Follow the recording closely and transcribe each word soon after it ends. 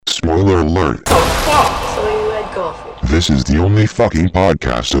Spoiler alert. So you read Garfield. This is the only fucking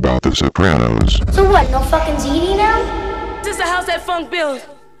podcast about The Sopranos. So what, no fucking ZD now? This the house that funk built.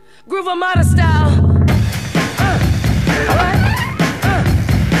 Groove Armada style. What?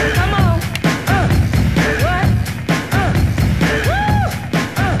 Come on. What? Woo!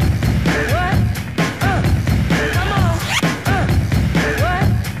 What? Come on. What?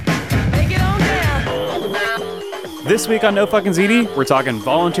 Make it on down. This week on No Fucking ZD, we're talking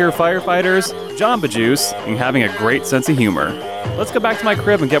volunteer firefighters, Jamba Juice, and having a great sense of humor. Let's go back to my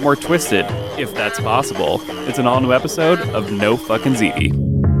crib and get more twisted, if that's possible. It's an all-new episode of No Fucking ZD.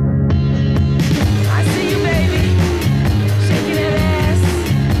 I see you, baby. Shaking that ass.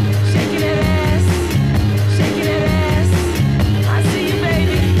 Shaking that ass. Shaking that ass. I see you,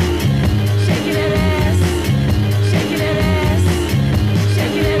 baby. Shaking that ass. Shaking that ass.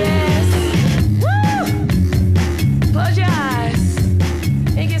 Shaking that ass. Woo! Close your eyes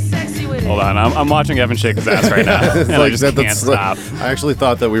and get sexy with it. Hold on, I'm watching Evan shake his ass right now, and I just can't stop. I actually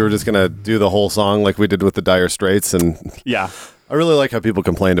thought that we were just going to do the whole song like we did with the Dire Straits, and Yeah, I really like how people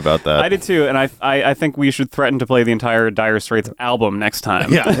complained about that. I did too, and I think we should threaten to play the entire Dire Straits album next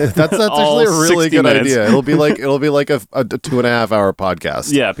time. Yeah, that's All actually a really 60 good minutes. idea. It'll be like a 2.5 hour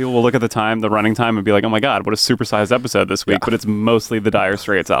podcast. Yeah, people will look at the time, the running time, and be like, oh my god, what a supersized episode this week, but it's mostly the Dire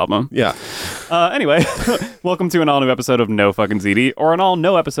Straits album. Yeah. Anyway, welcome to an all-new episode of No Fucking ZD, or an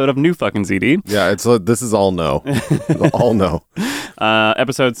all-no episode of New Fucking ZD. Yeah, this is all no. All no.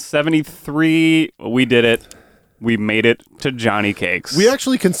 Episode 73, we did it. We made it to Johnny Cakes. We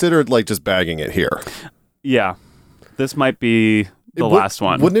actually considered like just bagging it here. Yeah, this might be the last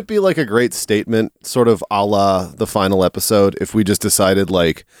one. Wouldn't it be like a great statement, sort of a la the final episode, if we just decided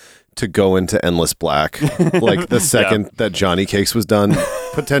like to go into Endless Black, like the second that Johnny Cakes was done,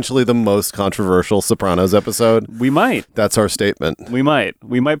 potentially the most controversial Sopranos episode? We might. That's our statement. We might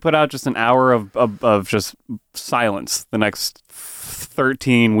put out just an hour of just silence the next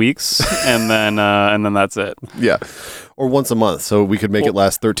 13 weeks, and then that's it. Yeah. Or once a month, so we could make it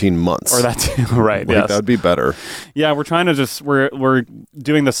last 13 months. Or that's right. Like, Yes, that would be better. Yeah, we're trying to we're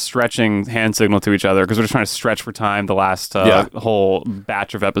doing the stretching hand signal to each other because we're just trying to stretch for time the last whole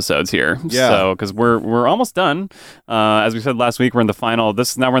batch of episodes here. Yeah. So because we're almost done. As we said last week, we're in the final.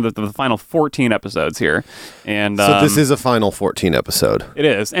 We're in the final 14 episodes here, and So this is a final 14 episode. it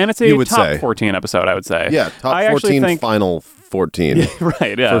is, and it's a You would top say. 14 episode. I would say. Yeah, top I 14, actually think, final 14.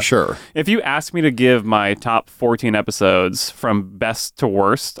 right. Yeah, For sure. If you ask me to give my top 14 episodes from best to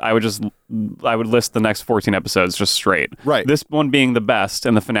worst, I would list the next 14 episodes just straight. Right. This one being the best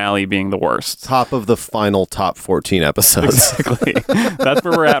and the finale being the worst. Top of the final top 14 episodes. Exactly. That's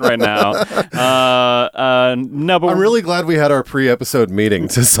where we're at right now. No, but I'm really glad we had our pre-episode meeting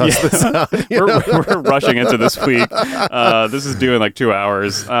to suss this out. we're rushing into this week. This is due in like 2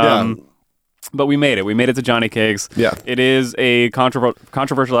 hours. But we made it. We made it to Johnny Cakes. Yeah. It is a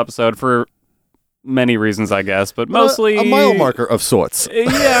controversial episode for many reasons, I guess, but mostly a mile marker of sorts.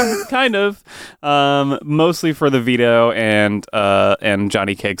 Yeah, kind of. Mostly for the Vito and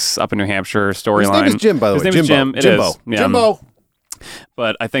Johnny Cakes up in New Hampshire storyline. His name is Jim, by the way. His name is Jim. It Jimbo. is. Yeah. Jimbo.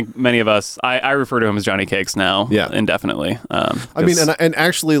 But I think many of us, I refer to him as Johnny Cakes now. Yeah. Indefinitely. I mean, and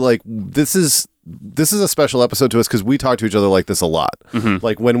actually, like, this is a special episode to us because we talk to each other like this a lot. Mm-hmm.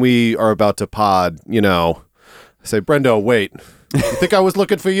 Like when we are about to pod, I say, Brendo, wait. You think I was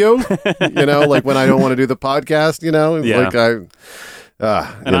looking for you? Like when I don't want to do the podcast, Yeah.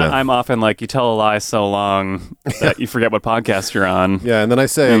 like I'm often like, you tell a lie so long that you forget what podcast you're on. Yeah, and then I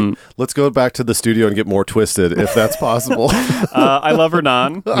say, let's go back to the studio and get more twisted, if that's possible. I love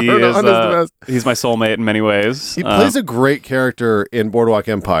Hernan. Hernan is the best. He's my soulmate in many ways. He plays a great character in Boardwalk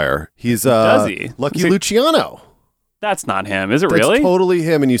Empire. He's Does he? Lucky Is he- Luciano. That's not him, is it That's really? totally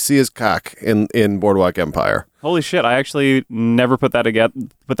him, and you see his cock in Boardwalk Empire. Holy shit! I actually never put that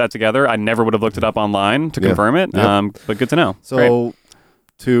together. I never would have looked it up online to confirm it. Yep. But good to know. Great. So,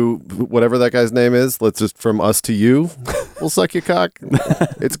 to whatever that guy's name is, let's just from us to you, we'll suck your cock.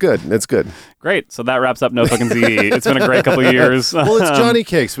 It's good. It's good. Great. So that wraps up No Fucking ZD. It's been a great couple of years. Well, it's Johnny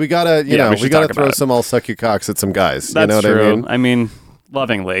Cakes. We gotta, we we should gotta talk throw about it. some "I'll suck your cocks" at some guys. That's you know what true. I mean?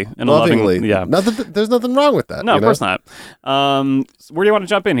 Lovingly. In Lovingly. A loving, yeah. There's nothing wrong with that. No, of course not. Where do you want to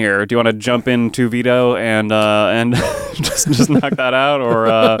jump in here? Do you want to jump into Vito and just knock that out, or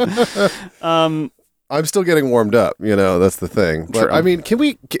I'm still getting warmed up. That's the thing. But True. I mean, can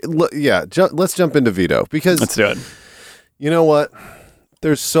we? Let's jump into Vito because let's do it. you know what?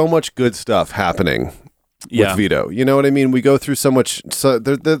 There's so much good stuff happening Yeah. Vito. You know what I mean? We go through so much. So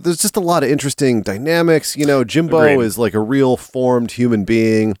there's just a lot of interesting dynamics. You know, Jimbo Agreed. is like a real formed human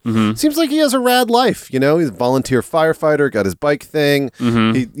being. Seems like he has a rad life. You know, he's a volunteer firefighter, got his bike thing.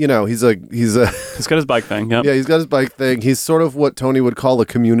 He, you know, he's a He's got his bike thing. Yep. yeah, he's got his bike thing. He's sort of what Tony would call a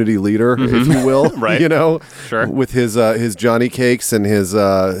community leader, if you will. Right. You know, Sure. with his Johnny Cakes and his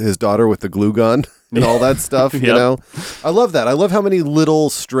daughter with the glue gun and all that stuff. You Yep. know, I love that. I love how many little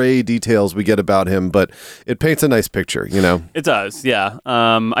stray details we get about him, but it paints a nice picture. You know. It does, yeah.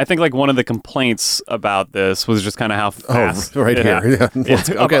 I think like one of the complaints about this was just kind of how fast. right it here. happened. Yeah.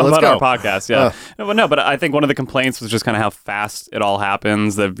 Okay, let's about go. our podcast, yeah. No, but I think one of the complaints was just kind of how fast it all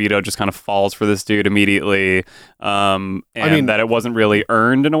happens. That Vito just kind of falls for this dude immediately, and mean- that it wasn't really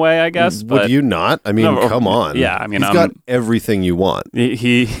earned in a way, I guess. But Would you not? I mean, No, come on. yeah, I mean, he's got everything you want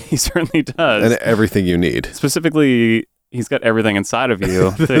he certainly does. and everything you need. Specifically, he's got everything inside of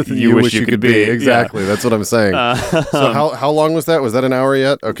you that you wish you could be. Exactly. That's what I'm saying. So how long was that? Was that an hour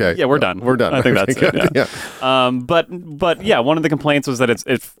yet? Okay. Yeah, we're done. We're done. I think Okay, that's it. good. Yeah. But yeah, one of the complaints was that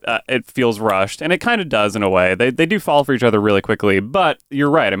it feels rushed, and it kind of does in a way. They do fall for each other really quickly. But you're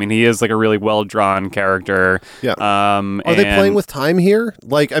right. I mean, he is like a really well drawn character. Yeah. Are they playing with time here?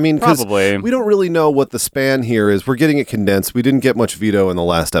 Like, I mean, 'cause Probably. we don't really know what the span here is. We're getting it condensed. We didn't get much Vito in the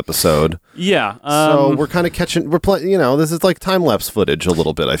last episode, Yeah. so we're kind of catching. We're playing. You know, this is like time lapse footage a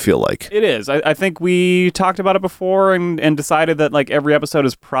little bit. I feel like. It is. I think we talked about it before and decided that like every episode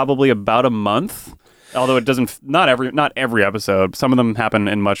is probably about a month. Although it doesn't, not every episode. Some of them happen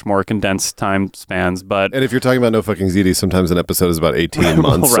in much more condensed time spans. But And if you're talking about No Fucking ZD, sometimes an episode is about 18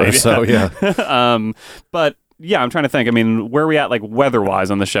 months or Right, so. Yeah. but yeah, I'm trying to think. I mean, where are we at like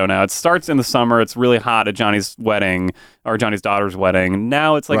weather-wise on the show now? It starts in the summer. It's really hot at Johnny's wedding or Johnny's daughter's wedding.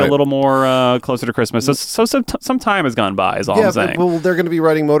 Now it's like Right. a little more closer to Christmas. So some time has gone by is all I'm saying. well, they're going to be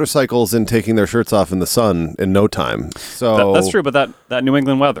riding motorcycles and taking their shirts off in the sun in no time. So That's true, but that New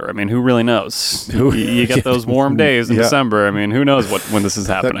England weather, I mean, who really knows? You get those warm days in Yeah. December. I mean, who knows when this is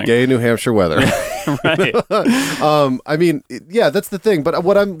That happening? gay New Hampshire weather. Right. I mean, yeah, that's the thing. But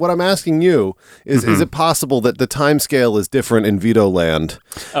what I'm asking you is Mm-hmm. it possible that the time scale is different in Vito Land?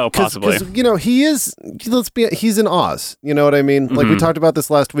 Oh, possibly. Because you know he's in Oz. You know what I mean? Like we talked about this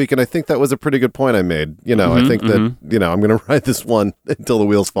last week, and I think that was a pretty good point I made. You know, I think that I'm going to ride this one until the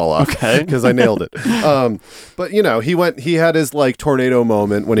wheels fall off. Okay. Because I nailed it. But you know, he had his like tornado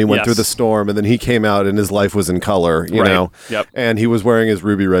moment when he went Yes. through the storm, and then he came out and his life was in color. You Right. know. Yep. And he was wearing his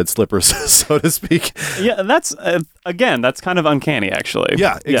ruby red slippers, so to speak. Yeah, and that's again, that's kind of uncanny, actually.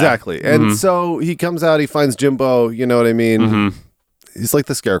 Yeah, exactly. And so he comes out, he finds Jimbo, you know what I mean? He's like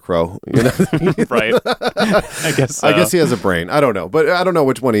the scarecrow, you know. Right. I guess. So. I guess he has a brain. I don't know, but I don't know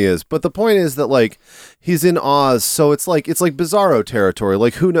which one he is. But the point is that like he's in Oz, so it's like Bizarro territory.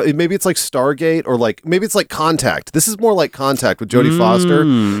 Like who knows? Maybe it's like Stargate, or like maybe it's like Contact. This is more like Contact with Jodie Foster,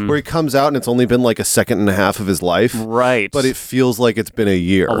 where he comes out and it's only been like a second and a half of his life, Right. but it feels like it's been a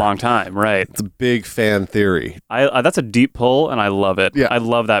year. a long time. Right. It's a big fan theory. I that's a deep pull, and I love it. Yeah. I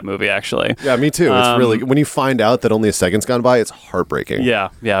love that movie actually. Yeah, me too. It's really when you find out that only a second's gone by, it's heartbreaking. Yeah.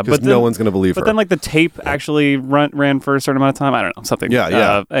 Because But no one's going to believe her. But then, like the tape actually ran for a certain amount of time. I don't know, something.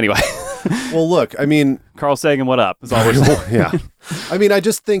 Yeah. Anyway, Well, look, I mean, Carl Sagan, what up? Is all we're saying. yeah. I mean, I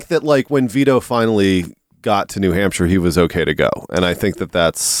just think that like when Vito finally got to New Hampshire, he was okay to go, and I think that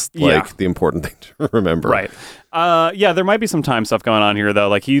that's like Yeah. the important thing to remember. Right. Yeah, there might be some time stuff going on here though.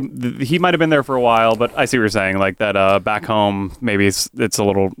 Like he might have been there for a while, but I see what you're saying. Like that back home, maybe it's a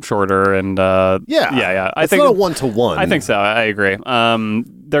little shorter. And yeah. It's not a 1-to-1. I think so. I agree.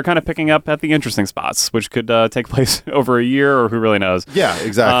 They're kind of picking up at the interesting spots, which could take place over a year, or who really knows. Yeah,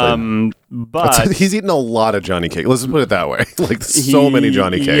 exactly. But He's eaten a lot of Johnny cake. Let's just put it that way. Like so many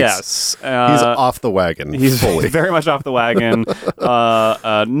Johnny cakes. Yes, He's off the wagon. He's fully. very much off the wagon.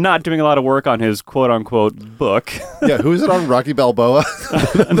 Not doing a lot of work on his quote-unquote book. Yeah, who is it on? Rocky Balboa?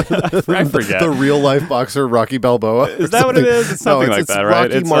 I forget. The real life boxer Rocky Balboa. Is that what it is? It's something like that, right?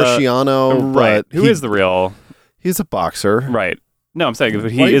 Rocky It's, Marciano. Right. But Who is the real? He's a boxer. Right. No, I'm saying Why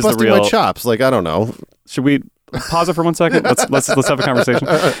he are you is the busting real. my chops? Like, I don't know. Should we pause it for 1 second? Let's have a conversation.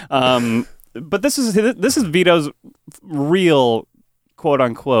 But this is Vito's real quote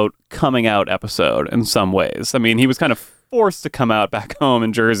unquote coming out episode in some ways. I mean, he was kind of forced to come out back home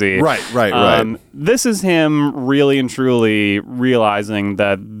in Jersey. Right. This is him really and truly realizing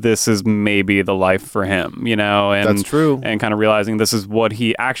that this is maybe the life for him, you know, and That's true. and kind of realizing this is what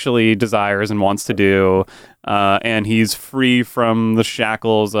he actually desires and wants to do. And he's free from the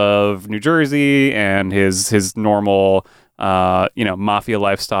shackles of New Jersey and his normal mafia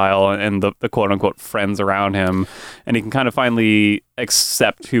lifestyle and the quote unquote friends around him. And he can kind of finally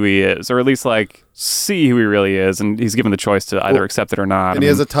accept who he is, or at least like see who he really is, and he's given the choice to either accept it or not. And he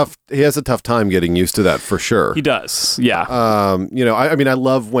has a tough time getting used to that for sure. He does, yeah. I mean, I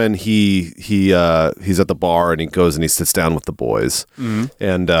love when he's at the bar and he goes and he sits down with the boys,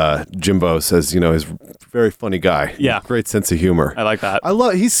 and Jimbo says, he's a very funny guy. Yeah. Great sense of humor. I like that.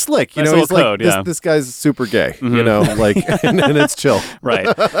 He's slick. Nice He's little like, code, yeah. this guy's super gay, and it's chill. Right.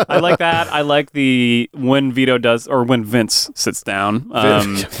 I like that. I like when Vito does, or when Vince sits down.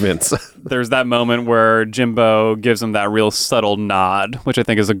 Vince. There's that moment where Jimbo gives him that real subtle nod, which I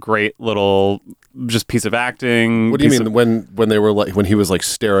think is a great little just piece of acting. What do you mean when they were like when he was like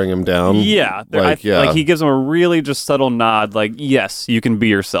staring him down? Yeah. Like he gives him a really just subtle nod, like, yes, you can be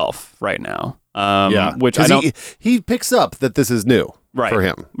yourself right now. Which I don't. He picks up that this is new for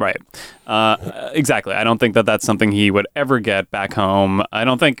him. Right. Exactly. I don't think that that's something he would ever get back home. I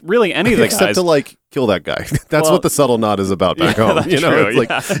don't think really any of the except guys. to like kill that guy. That's what the subtle nod is about back home. That's it's true, like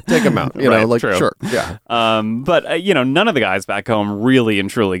take him out. True. Sure. Yeah. But none of the guys back home really and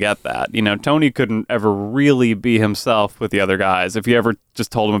truly get that. Tony couldn't ever really be himself with the other guys. If you ever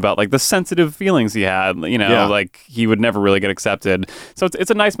just told him about like the sensitive feelings he had, like he would never really get accepted. So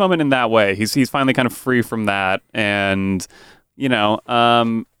it's a nice moment in that way. He's finally kind of free from that, and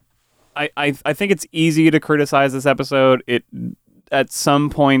I think it's easy to criticize this episode. It at some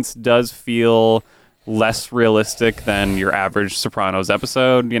points does feel less realistic than your average Sopranos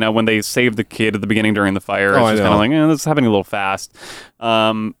episode. When they save the kid at the beginning during the fire, it's just kind of like, this is happening a little fast.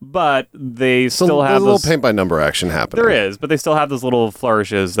 But they still have a little paint by number action happening. There is, but they still have those little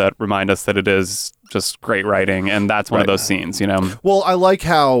flourishes that remind us that it is just great writing, and that's one of those scenes, Well, I like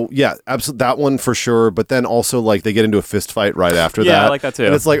how, absolutely, that one for sure, but then also like they get into a fist fight right after that. Yeah, I like that too.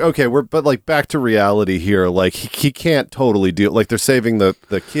 And it's like, okay, but like back to reality here. Like he can't totally deal. Like they're saving the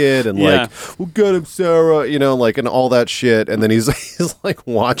kid and like, we'll get him, Sarah. And all that shit. And then he's like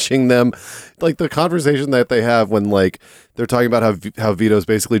watching them, like the conversation that they have when like they're talking about how Vito's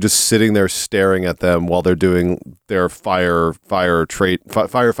basically just sitting there staring at them while they're doing their firefighter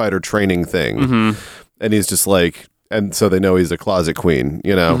training thing, and he's just like, and so they know he's a closet queen,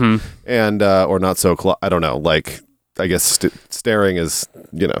 and or not so. I don't know. Like I guess staring is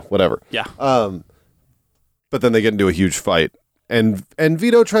whatever. Yeah. But then they get into a huge fight. And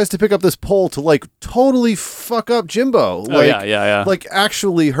Vito tries to pick up this pole to like totally fuck up Jimbo. Like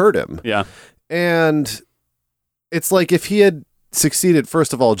actually hurt him. Yeah. And it's like if he had succeeded,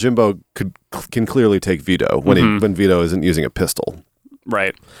 first of all, Jimbo can clearly take Vito when Vito isn't using a pistol.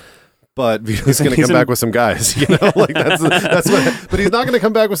 Right. But Vito's going to come back with some guys, like that's what, but he's not going to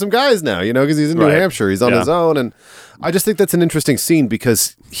come back with some guys now, because he's in New Hampshire, he's on his own. And I just think that's an interesting scene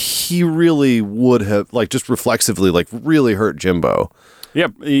because he really would have like just reflexively, like really hurt Jimbo. Yeah,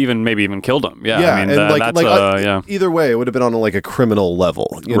 maybe even killed him. Yeah, yeah, I mean, and either way, it would have been on like a criminal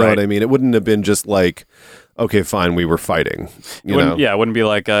level. You know what I mean? It wouldn't have been just like, okay, fine, we were fighting. It wouldn't be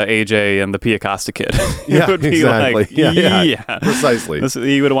like AJ and the Pia Costa kid. Yeah, it would be exactly. Like, yeah, precisely.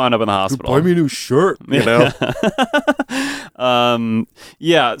 He would have wound up in the hospital. Buy me a new shirt. So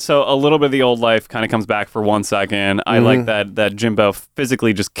a little bit of the old life kind of comes back for 1 second. I like that Jimbo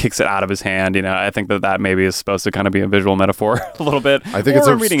physically just kicks it out of his hand. I think that maybe is supposed to kind of be a visual metaphor a little bit. I think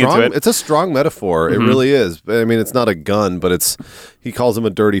it's a strong metaphor. It really is. I mean, it's not a gun, but he calls him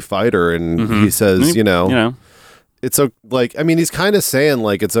a dirty fighter, and he says, it's like, I mean, he's kind of saying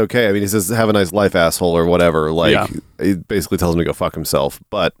like it's okay. I mean, he says, "Have a nice life, asshole," or whatever. Like he basically tells him to go fuck himself.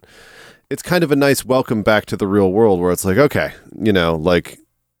 But it's kind of a nice welcome back to the real world, where it's like, okay, like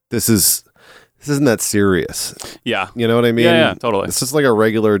this isn't that serious. Yeah, you know what I mean? Yeah, totally. It's just like a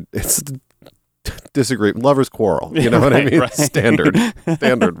regular. It's disagree, lovers quarrel. You know what I mean? Right. Standard,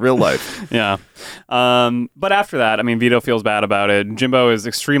 real life. Yeah. But after that, I mean, Vito feels bad about it. Jimbo is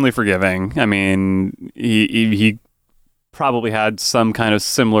extremely forgiving. I mean, he probably had some kind of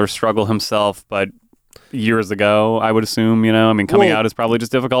similar struggle himself, but years ago, I would assume, I mean, coming out is probably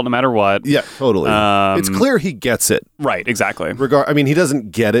just difficult no matter what. Yeah, totally. It's clear he gets it. Right, exactly. I mean, he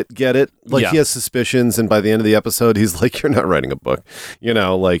doesn't get it. Like, he has suspicions, and by the end of the episode, he's like, you're not writing a book.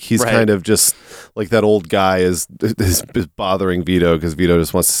 Like, he's kind of just, like, that old guy is bothering Vito, because Vito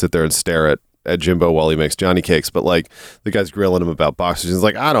just wants to sit there and stare at Jimbo while he makes Johnny cakes, but, like, the guy's grilling him about boxers. He's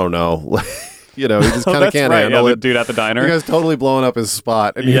like, I don't know. He just kind of That's can't right. handle The it. dude at the diner. The guy's totally blowing up his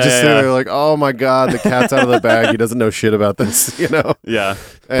spot, and you Yeah, just yeah, sit yeah. there like, oh my god, the cat's out of the bag. He doesn't know shit about this, Yeah.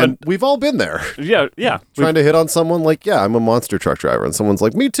 And we've all been there. Yeah. Trying to hit on someone like, yeah, I'm a monster truck driver, and someone's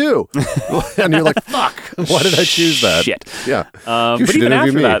like, me too, and you're like, fuck, why did I choose that? Shit. Yeah, But should even interview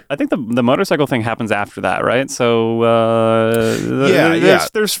after me. that, I think the motorcycle thing happens after that, right? So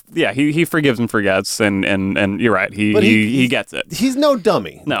he forgives and forgets, and you're right. But He gets it. He's no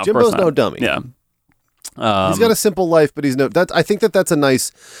dummy. No, of Jimbo's course not. no dummy. Yeah. He's got a simple life, but he's no. I think that's a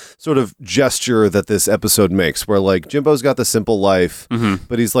nice sort of gesture that this episode makes, where like Jimbo's got the simple life,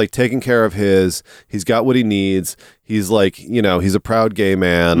 but he's like taking care of his. He's got what he needs. He's like, he's a proud gay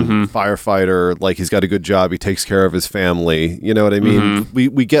man, firefighter. Like he's got a good job. He takes care of his family. You know what I mean?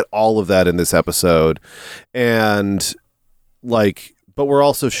 We get all of that in this episode, and like, but we're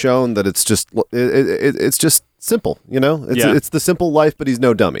also shown that it's just it's just simple, it's the simple life, but he's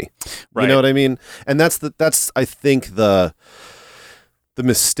no dummy. Right. You know what I mean? And that's I think the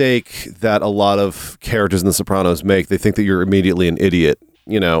mistake that a lot of characters in The Sopranos make. They think that you're immediately an idiot,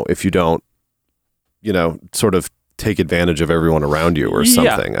 if you don't, sort of take advantage of everyone around you or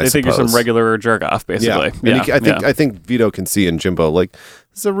something. I think you're some regular jerk off, basically. Yeah. And I think Vito can see in Jimbo like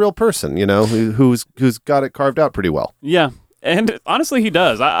this is a real person, who's got it carved out pretty well. Yeah. And honestly, he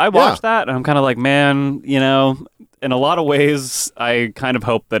does. I watched that, and I'm kind of like, man, in a lot of ways, I kind of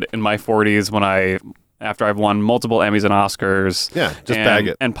hope that in my 40s, after I've won multiple Emmys and Oscars, bag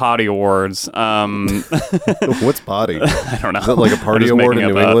it. and potty awards. What's potty? I don't know. Is it like a party award in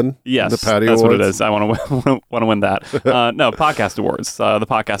New England? Yes, the Patty that's Awards? what it is. I want to win that. No, podcast awards, the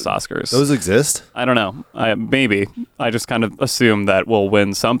podcast Oscars. Those exist? I don't know. Maybe. I just kind of assume that we'll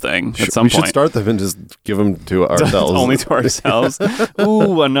win something at some we point. should start them and just give them to ourselves. Only to ourselves.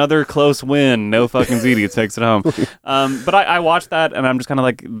 Ooh, another close win. No fucking Ziti takes it home. But I watched that, and I'm just kind of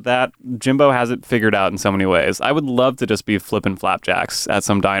like, that Jimbo has it figured out in so many ways. I would love to just be flipping flapjacks at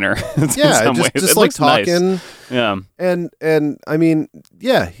some diner. in some ways. just It like looks nice. talking. Yeah. And I mean,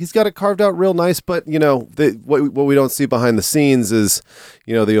 he's got it carved out real nice, but what we don't see behind the scenes is,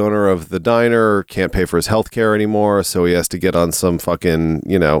 the owner of the diner can't pay for his health care anymore, so he has to get on some fucking,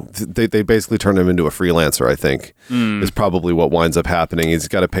 they basically turn him into a freelancer, I think, is probably what winds up happening. He's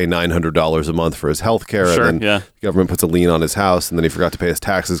got to pay $900 a month for his health care, Sure, and then the government puts a lien on his house, and then he forgot to pay his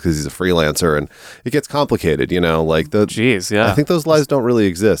taxes because he's a freelancer, and it gets complicated, like the... Jeez, yeah. I think those lives don't really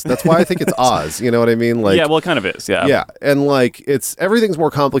exist. That's why I think it's Oz, you know what I mean? Like, yeah, well, it kind of is, yeah. yeah, and like everything's more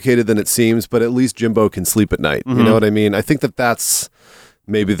complicated than it seems, but at least Jimbo can sleep at night. You know what I mean? I think that's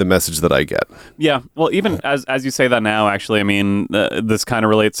maybe the message that I get. Yeah, well, even as you say that now, actually, I mean, this kind of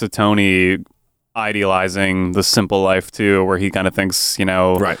relates to Tony idealizing the simple life too, where he kind of thinks,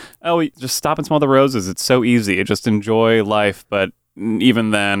 Right. oh, just stop and smell the roses. It's so easy. Just enjoy life, but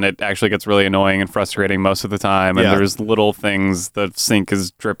even then, it actually gets really annoying and frustrating most of the time. And there's little things, the sink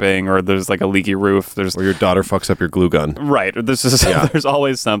is dripping, or there's like a leaky roof. There's Or your daughter fucks up your glue gun. right. There's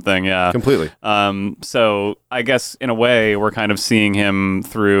always something. Yeah, Completely. So I guess in a way we're kind of seeing him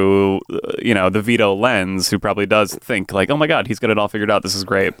through, the Vito lens, who probably does think like, oh my God, he's got it all figured out. This is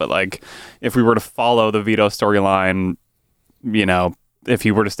great. But like, if we were to follow the Vito storyline, if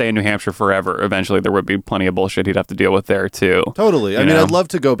he were to stay in New Hampshire forever, eventually there would be plenty of bullshit he'd have to deal with there too. Totally. I mean, I'd love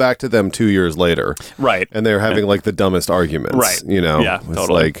to go back to them 2 years later. Right. And they're having like the dumbest arguments. Right. Yeah, It's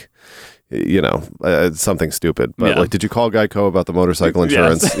totally. Like, it's something stupid. But like, did you call Geico about the motorcycle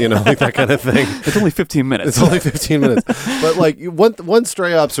insurance? Yes. Like that kind of thing. It's only 15 minutes. It's only 15 minutes. But like one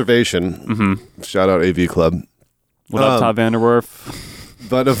stray observation, shout out AV Club. What up, Todd Vanderwerf?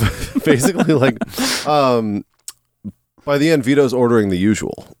 But basically like, by the end, Vito's ordering the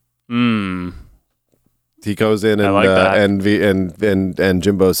usual. He goes in and I like that. and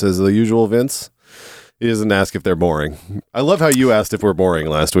Jimbo says the usual, Vince. He doesn't ask if they're boring. I love how you asked if we're boring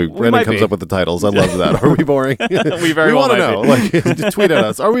last week. Brandon might comes be. up with the titles. I love that. Are we boring? We very well want to might know. be. Like, tweet at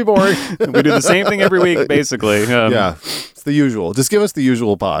us. Are we boring? We do the same thing every week, basically. Yeah, it's the usual. Just give us the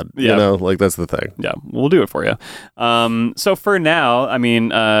usual pod. Yeah. Like that's the thing. Yeah, we'll do it for you. So for now, I mean,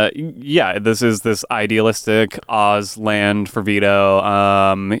 this is this idealistic Oz land for Vito.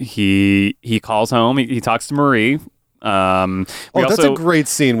 He calls home. He talks to Marie. That's a great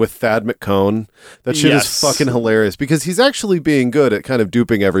scene with Thad McCone. That shit is Yes. fucking hilarious because he's actually being good at kind of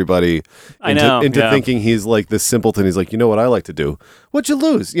duping everybody into thinking he's like this simpleton. He's like, you know what I like to do? What'd you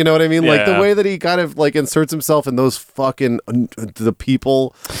lose? You know what I mean? Like the Yeah. way that he kind of like inserts himself in those fucking the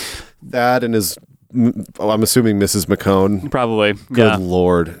people, Thad and his. I'm assuming Mrs. McCone. Probably. Good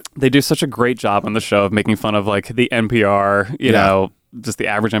Lord. They do such a great job on the show of making fun of like the NPR, just the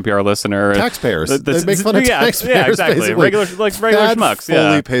average NPR listener. Taxpayers. The- They make fun of taxpayers. Yeah, exactly. Basically. Regular Dad schmucks. fully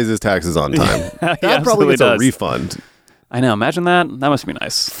Yeah. pays his taxes on time. He Dad probably absolutely gets a does. refund. I know. Imagine that. That must be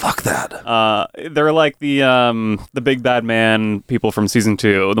nice. Fuck that. They're like the big bad man people from season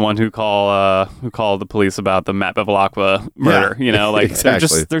 2, the one who call the police about the Matt Bevilacqua murder. Yeah, You know, like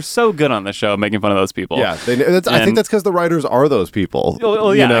exactly. they're so good on the show making fun of those people. Yeah, I think that's because the writers are those people.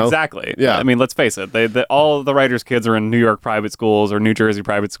 Well, yeah, you know? exactly. Yeah. I mean, let's face it. All the writers' kids are in New York private schools or New Jersey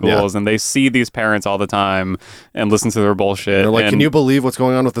private schools, and they see these parents all the time and listen to their bullshit. They're like, and, can you believe what's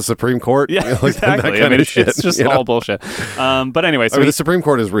going on with the Supreme Court? Yeah, You know, like exactly. That kind I mean, of shit. it's just you know? all bullshit. But anyway, so I mean, the Supreme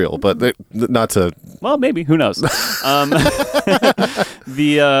Court is real, but not to. well, maybe, who knows? But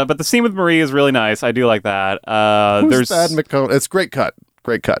the scene with Marie is really nice. I do like that. Who's Thad McCone? It's great cut.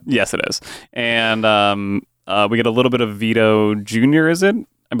 Great cut. Yes, it is. And we get a little bit of Vito Jr., is it?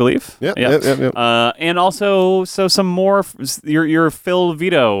 I believe. Yep, Yeah. yep. And also, so some more your Phil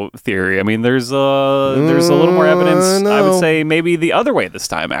Vito theory. I mean, there's a little more evidence. I would no. say maybe the other way this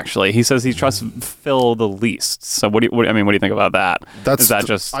time. Actually, he says he trusts Phil the least. So what do you think about that? Is that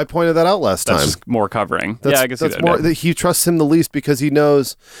just I pointed that out last that's time. just more covering? That's, yeah, I guess that's he more. did. He trusts him the least because he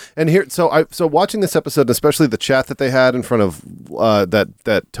knows. And here, so watching this episode, and especially the chat that they had in front of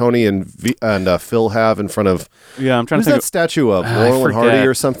that Tony and Phil have in front of. Yeah, I'm trying Who's to think. that statue of? I Laurel and Hardy forget.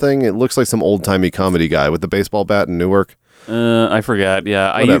 or something? It looks like some old timey comedy guy with the baseball bat in Newark. I forget.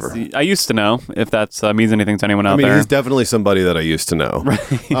 Yeah, Whatever. I used to know if that means anything to anyone out I mean, there. he's definitely somebody that I used to know.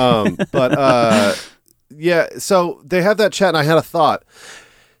 Yeah, so they have that chat, and I had a thought,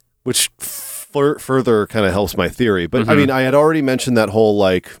 which further kind of helps my theory. But I mean, I had already mentioned that whole,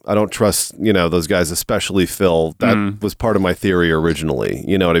 like, I don't trust, those guys, especially Phil. That was part of my theory originally.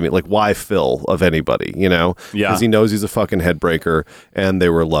 You know what I mean? Like, why Phil of anybody, Yeah. Because he knows he's a fucking headbreaker, and they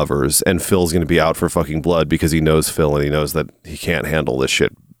were lovers, and Phil's going to be out for fucking blood because he knows Phil, and he knows that he can't handle this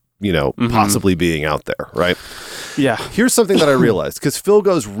shit, possibly being out there, right? Yeah. Here's something that I realized, because Phil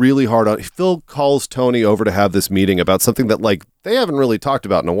goes really hard on. Phil calls Tony over to have this meeting about something that, like, they haven't really talked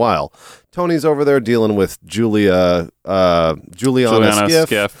about in a while. Tony's over there dealing with Juliana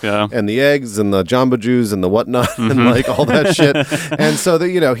Skiff, yeah. and the eggs and the Jamba Juice and the whatnot and like all that shit. And so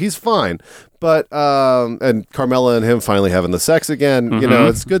that he's fine. But and Carmela and him finally having the sex again,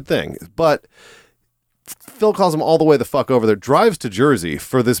 it's a good thing. But Phil calls him all the way the fuck over there, drives to Jersey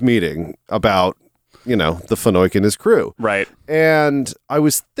for this meeting about the Fenwick and his crew. Right. And I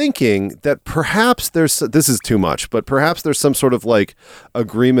was thinking that perhaps this is too much, but perhaps there's some sort of like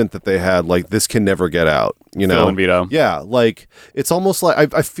agreement that they had, like this can never get out, Phil and Vito. Yeah. Like it's almost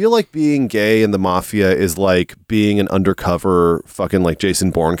like, I feel like being gay in the mafia is like being an undercover fucking like Jason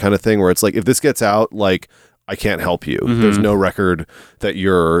Bourne kind of thing, where it's like, if this gets out, like, I can't help you. There's no record that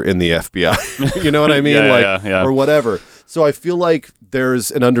you're in the FBI. You know what I mean? Yeah. Or whatever. So I feel like there's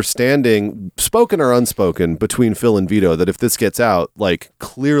an understanding, spoken or unspoken, between Phil and Vito that if this gets out, like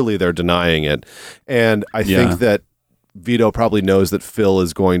clearly they're denying it. And I think that Vito probably knows that Phil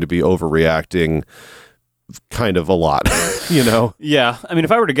is going to be overreacting kind of a lot, Yeah. I mean,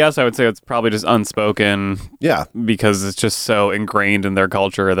 if I were to guess, I would say it's probably just unspoken. Yeah. Because it's just so ingrained in their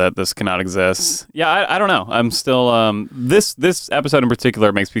culture that this cannot exist. Yeah, I don't know. I'm still this episode in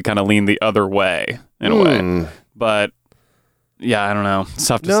particular makes me kind of lean the other way in a way. But yeah, I don't know. It's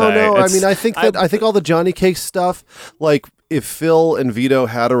tough to say. No. I It's- mean, I think all the Johnny Cakes stuff, like if Phil and Vito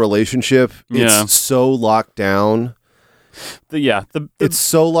had a relationship, it's so locked down. It's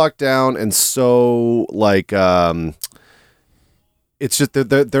so locked down and so like it's just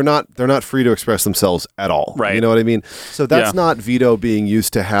they're not free to express themselves at all. Right. You know what I mean? So that's not Vito being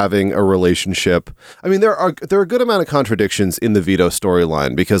used to having a relationship. I mean, there are a good amount of contradictions in the Vito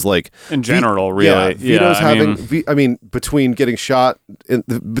storyline because, like, in general, really, Vito's between getting shot,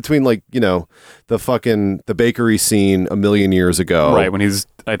 between like the bakery scene a million years ago, right, when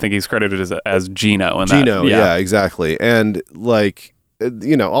I think he's credited as Gino. And Gino, yeah, exactly, and like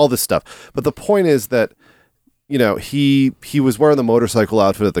all this stuff. But the point is that. He was wearing the motorcycle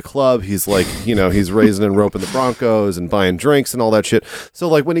outfit at the club. He's like, he's raising and roping the Broncos and buying drinks and all that shit. So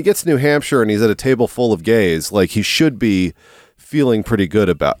like when he gets to New Hampshire and he's at a table full of gays, like he should be feeling pretty good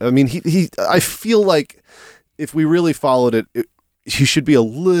about. I mean, I feel like if we really followed it, he should be a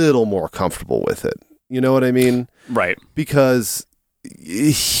little more comfortable with it. You know what I mean? Right. Because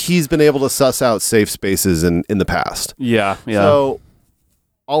he's been able to suss out safe spaces in the past. Yeah. So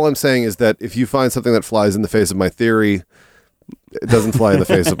all I'm saying is that if you find something that flies in the face of my theory, it doesn't fly in the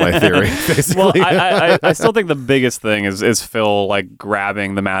face of my theory, basically. Well, I still think the biggest thing is Phil like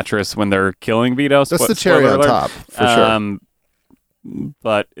grabbing the mattress when they're killing Vito. That's the cherry on top, for sure.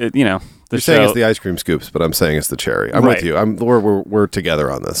 but the You're show. saying it's the ice cream scoops, but I'm saying it's the cherry. I'm Right. with you. We're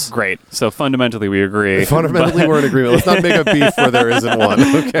together on this. Great. So fundamentally, we agree. Fundamentally, we're in agreement. Let's not make a beef where there isn't one.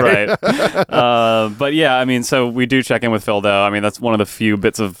 Okay. Right. But yeah, I mean, so we do check in with Phil, though. I mean, that's one of the few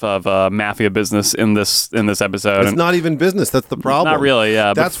bits of mafia business in this episode. It's not even business. That's the problem. Not really.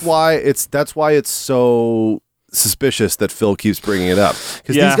 Yeah. That's why it's so suspicious that Phil keeps bringing it up,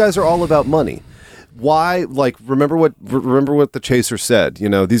 because Yeah. these guys are all about money. Why? Like, remember what the Chaser said.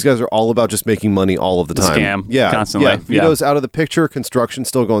 These guys are all about just making money all of the time. Scam, Yeah, constantly. Yeah. Vito's out of the picture. Construction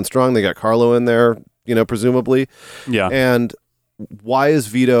still going strong. They got Carlo in there. Presumably. Yeah. And why is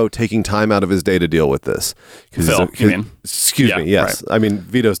Vito taking time out of his day to deal with this? Phil, you mean? Excuse Yeah, me. Yes, I mean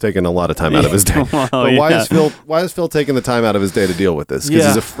Vito's taking a lot of time out of his day. Well, but why yeah. is Phil taking the time out of his day to deal with this? Because Yeah.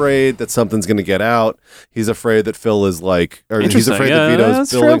 he's afraid that something's going to get out. He's afraid that Phil is he's Interesting. afraid Yeah, that Vito's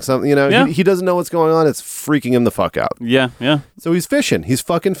that's building true. something. Yeah. He doesn't know what's going on. It's freaking him the fuck out. Yeah. So he's fishing. He's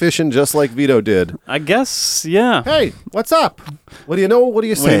fucking fishing just like Vito did. I guess. Yeah. Hey, what's up? What do you know? What do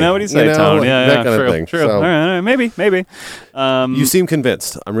you say? What do you know? What do you say, Tone? like Yeah, that yeah, kind true, of thing. True. So, All right. Maybe. you seem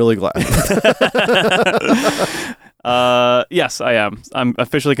convinced. I'm really glad. Yes, I am. I'm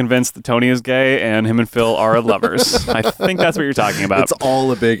officially convinced that Tony is gay and him and Phil are lovers. I think that's what you're talking about. It's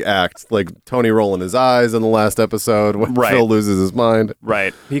all a big act. Like Tony rolling his eyes in the last episode when Right. Phil loses his mind.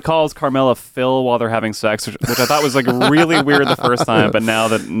 Right. He calls Carmela Phil while they're having sex, which I thought was like really weird the first time, but now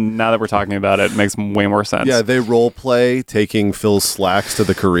that we're talking about it, it makes way more sense. Yeah, they role play taking Phil's slacks to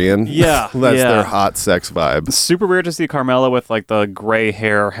the Korean. Yeah, That's yeah. their hot sex vibe. Super weird to see Carmela with like the gray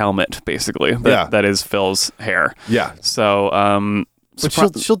hair helmet, basically. That is Phil's hair. Yeah. So,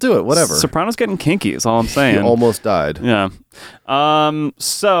 But she'll do it, whatever. Soprano's getting kinky, is all I'm saying. He almost died. Yeah.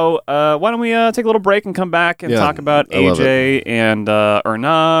 So why don't we take a little break and come back and Yeah, talk about I love AJ and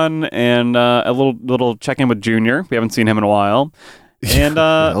Hernan and a little check in with Junior. We haven't seen him in a while. And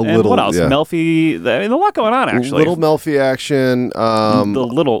and little, what else? yeah. Melfi. I mean, a lot going on actually. Little Melfi action. The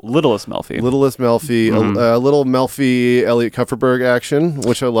littlest Melfi. Littlest Melfi. Mm-hmm. A little Melfi Elliot Kupferberg action,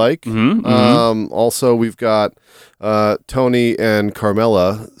 which I like. Also, we've got Tony and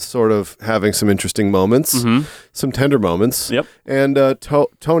Carmela sort of having some interesting moments, some tender moments. Yep. And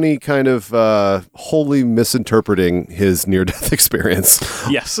Tony kind of wholly misinterpreting his near-death experience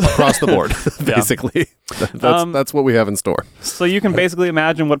Yes. across the board, Yeah. basically. That's what we have in store. So you can basically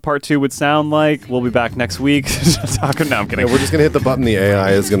imagine what part 2 would sound like. We'll be back next week. No, I'm kidding. Yeah, we're just gonna hit the button. The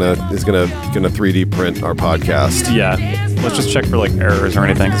AI is gonna 3D print our podcast. Yeah. Let's just check for like errors or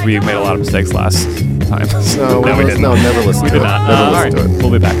anything because we made a lot of mistakes last time. No, we didn't. no, never listen We to did it. not. Never All right. listen to it.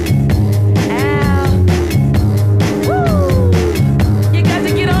 We'll be back. Woo! You got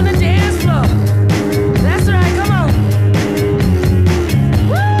to get on the dance floor. That's right, come on.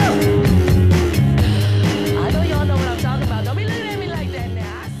 Woo! I know y'all know what I'm talking about. Don't be looking at me like that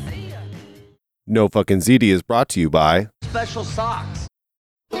now. I see ya. No Fucking ZD is brought to you by Special socks.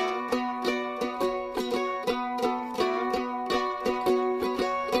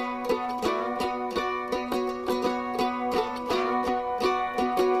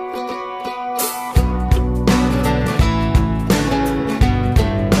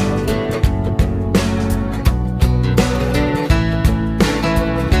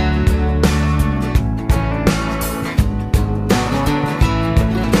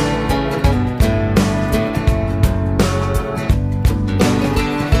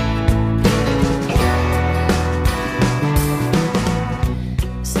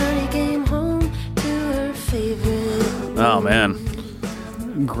 Sonny came home to her favorite. Oh man.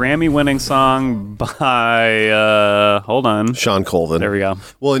 Grammy-winning song by hold on. Sean Colvin. There we go.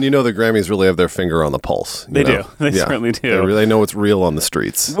 Well, and the Grammys really have their finger on the pulse. you They know? do. They certainly do. They know what's real on the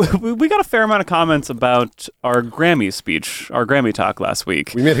streets. We got a fair amount of comments about our Grammy speech, our Grammy talk last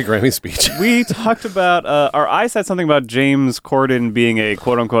week. We made a Grammy speech. We talked about, I said something about James Corden being a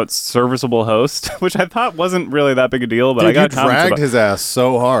quote-unquote serviceable host, which I thought wasn't really that big a deal, but Dude, I got you comments dragged about his ass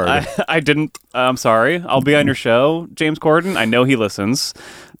so hard. I didn't. I'm sorry. I'll be on your show, James Corden. I know he listens.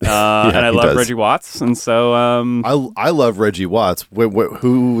 And I he love does. Reggie Watts. And so I love Reggie Watts.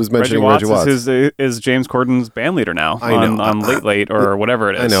 Who was mentioning Reggie Watts? Is James Corden's band leader now I know. on Late Late or whatever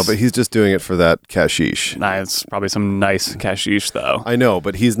it is. I know, but he's just doing it for that cashish. Nah, it's probably some nice cashish, though. I know,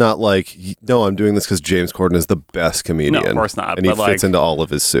 but he's not like, no, I'm doing this because James Corden is the best comedian. No, of course not, And he but, fits like- into all of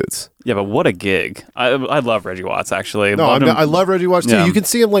his suits. Yeah, but what a gig. I love Reggie Watts, actually. No, Loved him. I love Reggie Watts too. Yeah. You can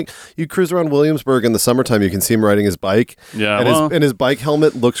see him you cruise around Williamsburg in the summertime. You can see him riding his bike. Yeah, and well- his bike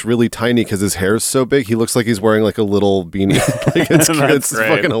helmet looks really tiny because his hair's so big. He looks like he's wearing like a little beanie. Like it's That's great.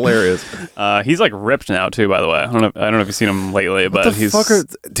 fucking hilarious. He's like ripped now too. By the way, I don't know if you've seen him lately, but What the he's fuck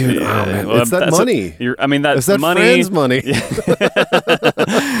dude. Oh man, well, it's that that's money. that's It's that money. friend's money.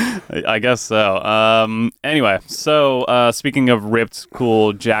 I guess so. Anyway, so speaking of ripped,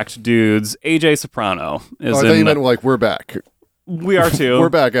 cool, jacked dudes, AJ Soprano is Oh, I thought you meant like we're back. we are too. We're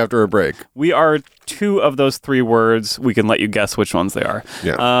back after a break. We are two of those three words. We can let you guess which ones they are.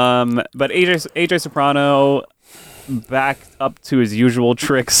 Yeah. But AJ Soprano back up to his usual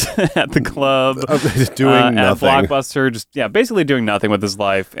tricks at the club, Doing nothing. at Blockbuster, just basically doing nothing with his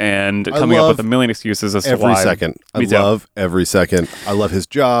life and I coming up love with a million excuses as to Every why. second. I Me too. love every second. I love his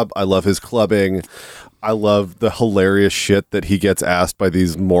job. I love his clubbing. I love the hilarious shit that he gets asked by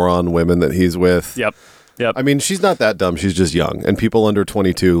these moron women that he's with. Yep. I mean, she's not that dumb. She's just young. And people under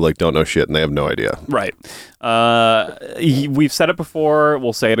 22 like don't know shit and they have no idea. Right. We've said it before.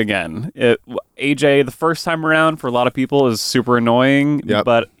 We'll say it again. AJ, the first time around, for a lot of people, is super annoying. Yep.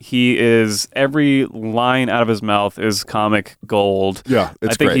 But he is, every line out of his mouth is comic gold. Yeah,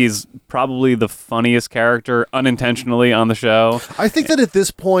 it's I think great. he's probably the funniest character unintentionally on the show. I think that at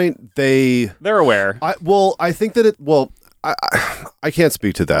this point They're aware. I think that I can't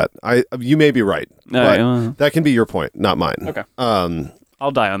speak to that. You may be right. But that can be your point, not mine. Okay.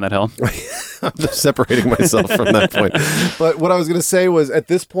 I'll die on that hill. I'm just separating myself from that point. But what I was going to say was, at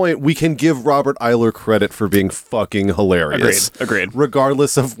this point, we can give Robert Eiler credit for being fucking hilarious. Agreed.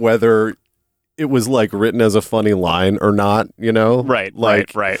 Regardless of whether it was like written as a funny line or not, you know? Right.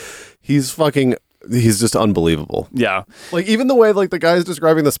 He's just unbelievable. Yeah. Like, even the way like the guy's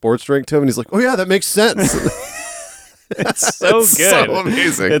describing the sports drink to him, and he's like, oh yeah, that makes sense. It's so It's good. so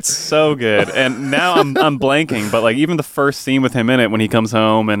amazing. It's so good. And now I'm blanking, but like even the first scene with him in it when he comes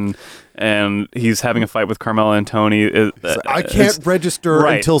home and he's having a fight with Carmela and Tony. I can't register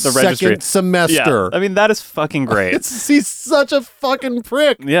until the second registry. semester. Yeah. I mean, that is fucking great. He's such a fucking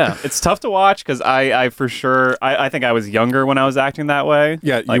prick. Yeah, it's tough to watch because I for sure I think I was younger when I was acting that way.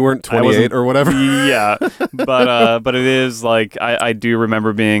 Yeah, Like, you weren't I wasn't- 28 or whatever. Yeah, but it is like I do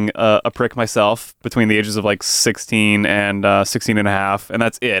remember being a prick myself between the ages of like 16 and 16 and a half, and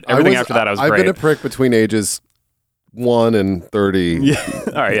that's it. Everything after that I was I've great. been a prick between ages 1 and 30. Yeah.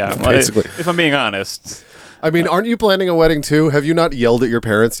 All right. Yeah. Well, Basically. if I'm being honest, I mean, aren't you planning a wedding too? Have you not yelled at your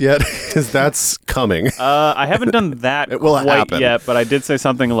parents yet? Because that's coming. I haven't done that It will quite happen. yet, but I did say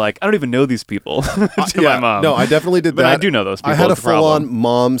something like, "I don't even know these people" to Yeah, my mom. No, I definitely did But that. I do know those people. I had a is the problem. full-on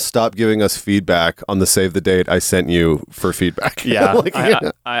mom stop giving us feedback on the save the date I sent you for feedback. Yeah, Like,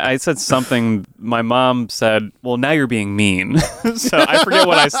 I said something. My mom said, "Well, now you're being mean." So I forget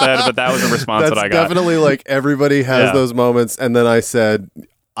what I said, but that was a response that's that I got. definitely like everybody has Yeah. those moments. And then I said,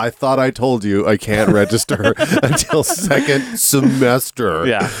 I thought I told you I can't register until second semester.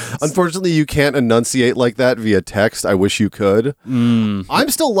 Yeah. Unfortunately, you can't enunciate like that via text. I wish you could. I'm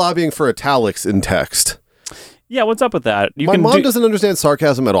still lobbying for italics in text. Yeah, what's up with that? You My can mom do- doesn't understand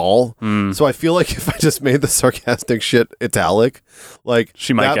sarcasm at all. So I feel like if I just made the sarcastic shit italic, like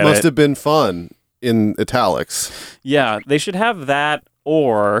She might that get must it. have been fun in italics. Yeah, they should have that,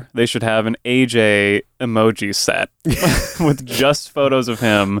 or they should have an AJ emoji set with just photos of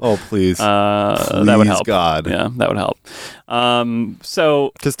him. Oh, please. That would Please, help. God. Yeah, that would help.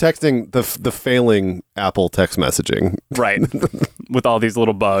 So Because texting, the failing Apple text messaging, right, with all these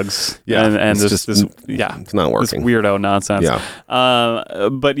little bugs. Yeah, and it's this just- yeah, it's not this working. weirdo nonsense. Yeah.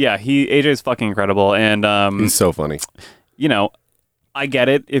 But yeah, AJ's fucking incredible, and He's so funny. you know, I get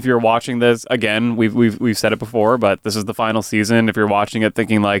it. If you're watching this again, we've said it before, but this is the final season. If you're watching it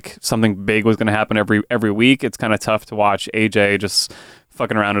thinking like something big was going to happen every week, it's kind of tough to watch AJ just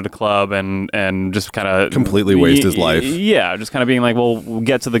fucking around at a club and just kind of Completely waste his life. Yeah, just kind of being like, well, we'll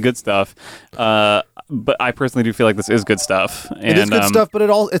get to the good stuff. But I personally do feel like this is good stuff. And, It is good stuff, but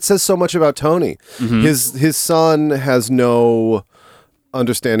it says so much about Tony. Mm-hmm. His son has no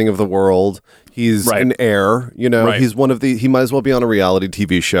understanding of the world. He's Right. an heir, you know. Right. He's he might as well be on a reality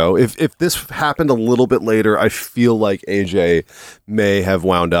TV show. If this happened a little bit later, I feel like AJ may have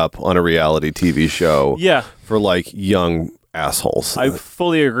wound up on a reality TV show. Yeah. For like young assholes. I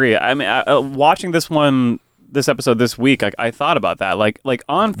fully agree. I mean, watching this episode this week, I thought about that. Like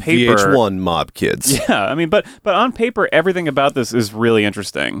on paper, VH1 mob kids. Yeah, I mean, but on paper, everything about this is really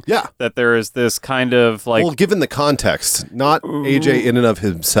interesting. Yeah. That there is this kind of like Well, given the context, not AJ in and of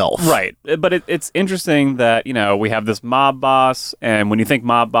himself. right, but it's interesting that we have this mob boss, and when you think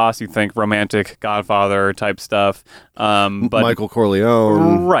mob boss, you think romantic Godfather type stuff. But Michael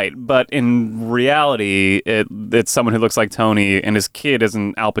Corleone. right, but in reality, it's someone who looks like Tony, and his kid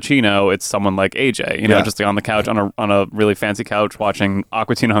isn't Al Pacino. It's someone like AJ, Yeah. just like on the couch on a really fancy couch watching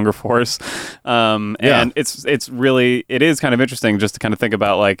Aqua Teen Hunger Force. And it is kind of interesting just to kind of think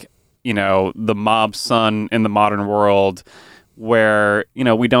about like, the mob son in the modern world, where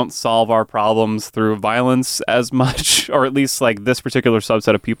we don't solve our problems through violence as much, or at least like this particular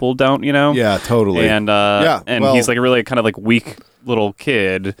subset of people don't. Yeah, totally. And he's like a really kind of like weak little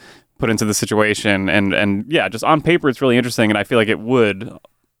kid put into the situation, and yeah, just on paper it's really interesting, and I feel like it would.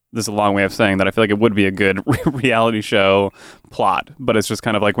 This is a long way of saying that I feel like it would be a good reality show plot, but it's just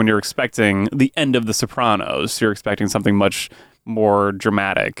kind of like when you're expecting the end of The Sopranos, you're expecting something much more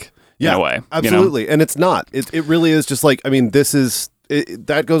dramatic. In a way, absolutely. And it's not. It really is just like, I mean,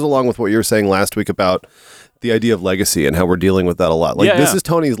 that goes along with what you were saying last week about the idea of legacy and how we're dealing with that a lot. Like, this is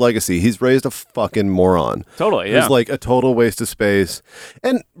Tony's legacy. He's raised a fucking moron. Totally, yeah. He's like a total waste of space.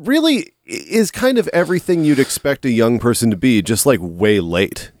 And really is kind of everything you'd expect a young person to be, just like way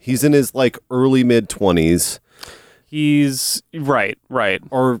late. He's in his like early mid-20s. He's right.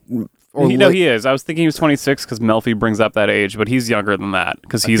 Or he is. I was thinking he was 26 because Melfi brings up that age, but he's younger than that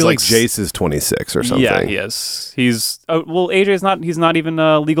because he's I feel like Jace is 26 or something. Yeah, he is. AJ is not. He's not even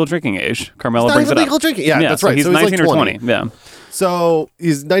legal drinking age. Carmela brings it up. Legal drinking. Yeah, that's right. So he's so 19 like or 20. Yeah. So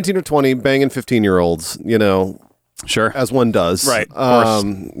he's 19 or 20, banging 15-year-olds. Sure. As one does. Right. Of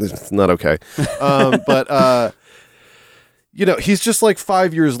course. It's not okay. But he's just like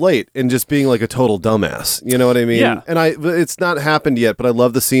 5 years late and just being like a total dumbass. You know what I mean? Yeah. And it's not happened yet, but I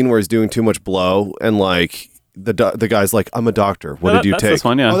love the scene where he's doing too much blow and like the guy's like, I'm a doctor. What did you that's take? This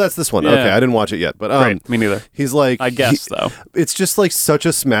one, yeah. Oh, that's this one. Yeah. Okay, I didn't watch it yet, but Right. Me neither. He's like, I guess though. It's just like such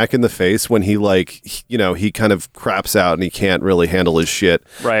a smack in the face when he like, he kind of craps out and he can't really handle his shit.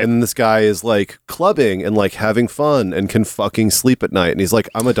 Right. And this guy is like clubbing and like having fun and can fucking sleep at night. And he's like,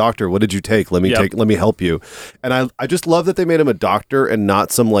 I'm a doctor. What did you take? Let me help you. And I just love that they made him a doctor and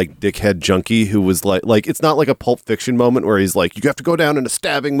not some like dickhead junkie who was like it's not like a Pulp Fiction moment where he's like, you have to go down in a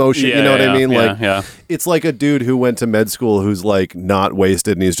stabbing motion. Yeah, you know what I mean? Yeah. It's like a dude who went to med school who's like not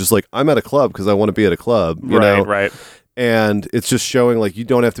wasted and he's just like, I'm at a club because I want to be at a club. You know? Right. And it's just showing like you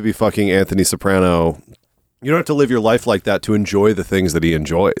don't have to be fucking Anthony Soprano. You don't have to live your life like that to enjoy the things that he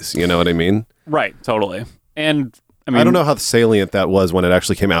enjoys. You know what I mean? Right. Totally. And I mean, I don't know how salient that was when it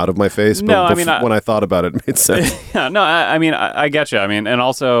actually came out of my face, but when I thought about it, it made sense. Yeah. No. I get you. I mean, and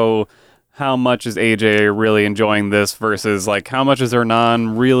also, how much is AJ really enjoying this versus like how much is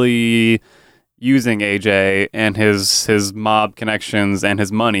Hernan really using AJ and his mob connections and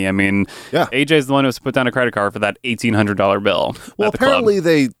his money? I mean, Yeah. AJ's the one who's put down a credit card for that $1,800 bill. Well, at the apparently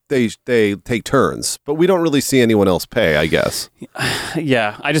club. they take turns, but we don't really see anyone else pay, I guess.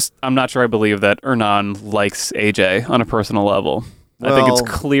 Yeah, I'm not sure I believe that Hernan likes AJ on a personal level. I think it's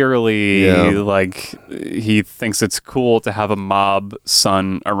Well, clearly yeah. like he thinks it's cool to have a mob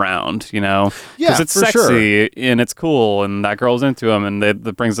son around, Yeah, because it's for sure. sexy and it's cool, and that girl's into him, and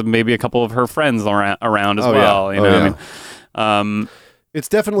that brings maybe a couple of her friends around as Oh, well. yeah. You Oh, know, yeah. I mean, It's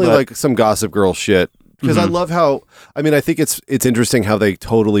definitely But- like some Gossip Girl shit. Because I love how, I mean, I think it's interesting how they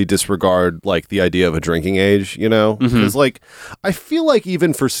totally disregard like the idea of a drinking age, Because like, I feel like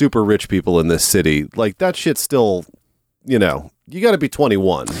even for super rich people in this city, like that shit's still, you got to be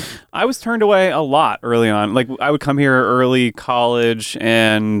 21. I was turned away a lot early on. Like I would come here early college,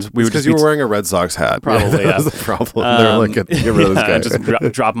 and we would Because just you be were wearing a Red Sox hat. Probably, that was yeah. the problem. They're like, get rid of this guy.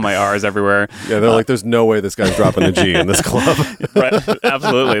 just dropping my R's everywhere. Yeah, they're like, there's no way this guy's dropping a G in this club. Right,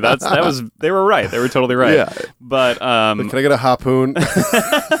 absolutely. They were right. They were totally right. Yeah. But Can I get a harpoon?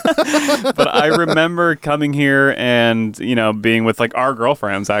 but I remember coming here and being with like our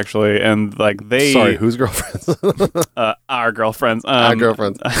girlfriends actually, and like they Sorry, whose girlfriends? our girlfriends. Our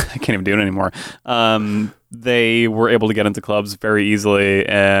girlfriends. I can't even do it anymore. They were able to get into clubs very easily,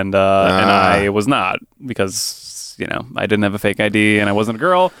 and I was not because I didn't have a fake ID and I wasn't a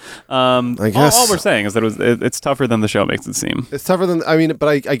girl. I guess all we're saying is that it's tougher than the show makes it seem. It's tougher than, but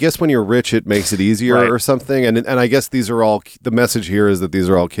I guess when you're rich, it makes it easier Right. or something. And I guess these are all, the message here is that these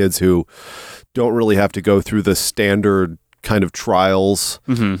are all kids who don't really have to go through the standard kind of trials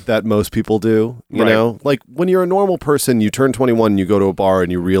that most people do. You Right. know, like when you're a normal person, you turn 21, you go to a bar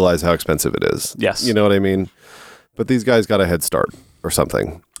and you realize how expensive it is. Yes. You know what I mean? But these guys got a head start or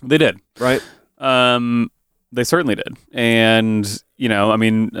something, They did. right? They certainly did. And,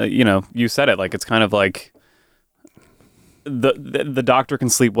 you said it, like, it's kind of like the doctor can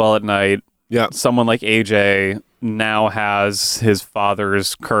sleep well at night. Yeah. Someone like AJ now has his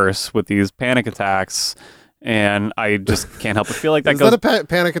father's curse with these panic attacks. And I just can't help but feel like that Is goes. that a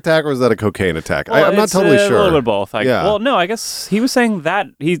panic attack or is that a cocaine attack? Well, I'm not it's totally a sure. little bit of both. Yeah. Well, no, I guess he was saying that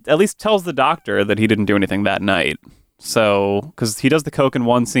he at least tells the doctor that he didn't do anything that night. So, because he does the coke in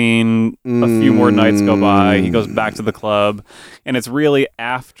one scene, a few more nights go by, he goes back to the club, and it's really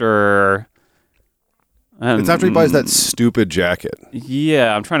after. It's after he buys that stupid jacket.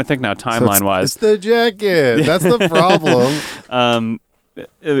 Yeah, I'm trying to think now, So timeline wise. It's the jacket. That's the problem.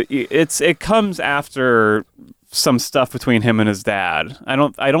 It comes after some stuff between him and his dad.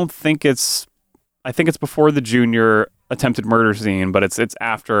 I think it's before the Junior attempted murder scene, but it's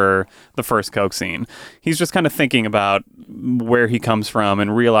after the first coke scene. He's just kind of thinking about where he comes from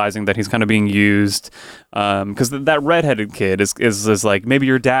and realizing that he's kind of being used. Because that redheaded kid is like, maybe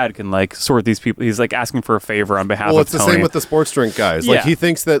your dad can like sort these people. He's like asking for a favor on behalf Well, of it's the Tony. same with the sports drink guys. Like Yeah. he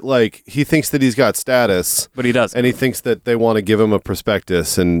thinks that he's got status, but he doesn't. and he thinks that they want to give him a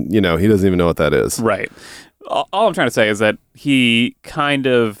prospectus, and he doesn't even know what that is. Right. All I'm trying to say is that he kind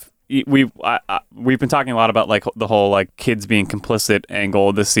of we've been talking a lot about like the whole like kids being complicit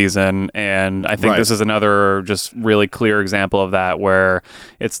angle this season, and I think Right. this is another just really clear example of that, where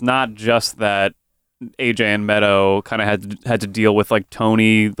it's not just that AJ and Meadow kind of had to deal with like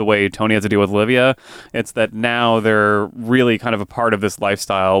Tony the way Tony had to deal with Olivia. It's that now they're really kind of a part of this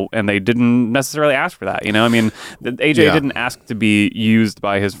lifestyle, and they didn't necessarily ask for that. I mean, AJ Yeah. didn't ask to be used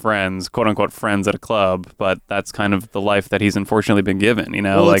by his friends, quote unquote friends at a club, but that's kind of the life that he's unfortunately been given.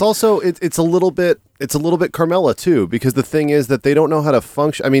 Well, like, it's also it's a little bit Carmela too, because the thing is that they don't know how to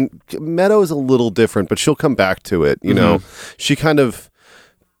function. I mean, Meadow is a little different, but she'll come back to it. She kind of.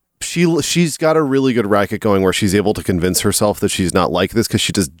 She's got a really good racket going where she's able to convince herself that she's not like this because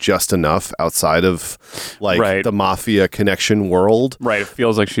she does just enough outside of like Right. the mafia connection world. right. It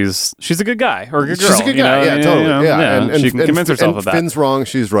feels like she's a good guy or a good girl. She's a good guy, yeah, totally, yeah. And she can convince herself of that. Finn's wrong,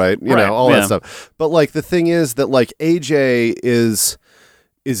 she's right, Right, all yeah. that stuff. But like the thing is that like AJ is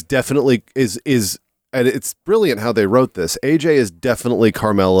definitely is. And it's brilliant how they wrote this. AJ is definitely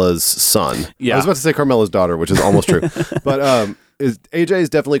Carmela's son. Yeah. I was about to say Carmela's daughter, which is almost true. But AJ is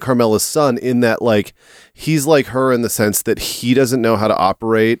definitely Carmela's son in that, like, he's like her in the sense that he doesn't know how to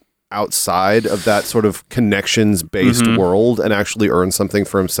operate outside of that sort of connections-based world and actually earn something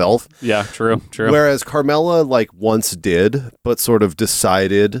for himself. Yeah, true. Whereas Carmela, like, once did, but sort of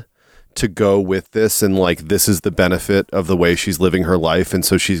decided to go with this, and like this is the benefit of the way she's living her life, and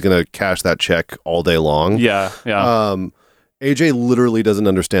so she's gonna cash that check all day long. Yeah. AJ literally doesn't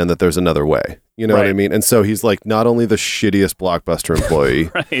understand that there's another way. You know what I Right. mean? And so he's like not only the shittiest Blockbuster employee,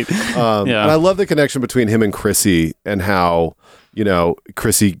 Right. and I love the connection between him and Chrissy and how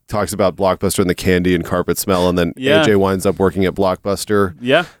Chrissy talks about Blockbuster and the candy and carpet smell, and then Yeah. AJ winds up working at Blockbuster.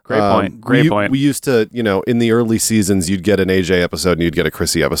 Yeah. Great point. Great point. We used to, in the early seasons, you'd get an AJ episode and you'd get a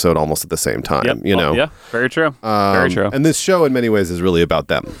Chrissy episode almost at the same time. Yep. Yeah. Very true. Very true. And this show, in many ways, is really about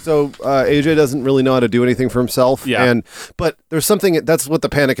them. So AJ doesn't really know how to do anything for himself. Yeah. But there's something. That's what the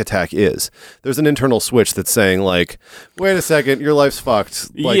panic attack is. There's an internal switch that's saying, like, wait a second, your life's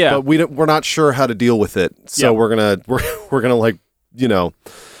fucked. Like, Yeah. But we're not sure how to deal with it. So Yeah. we're gonna like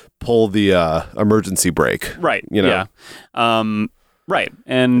pull the emergency brake. Right. You know. Yeah. Right.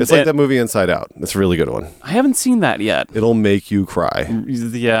 And It's like that movie Inside Out. It's a really good one. I haven't seen that yet. It'll make you cry.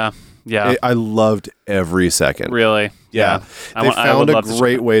 Yeah. Yeah. I loved every second. Really? Yeah. I They would found a love to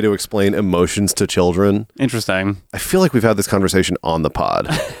great way to explain emotions to children. Interesting. I feel like we've had this conversation on the pod.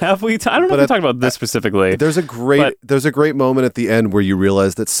 Have we? I don't know if we talked about this specifically. There's a great moment at the end where you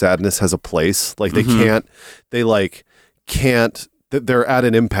realize that sadness has a place. Like they can't they're at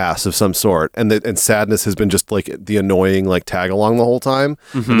an impasse of some sort, and sadness has been just like the annoying like tag along the whole time.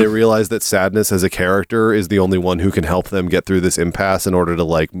 And they realize that sadness as a character is the only one who can help them get through this impasse in order to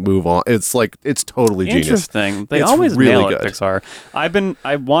like move on. It's like it's totally genius. Interesting. They It's always really nail it, good. Pixar.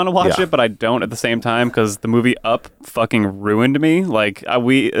 I want to watch Yeah. it, but I don't at the same time because the movie Up fucking ruined me. Like, have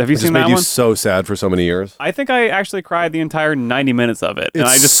you It just seen made that you one? so sad for so many years. I think I actually cried the entire 90 minutes of it, and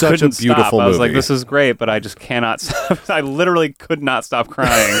It's I just such a couldn't beautiful stop. I was like, movie. "This is great," but I just cannot stop. I literally could not stop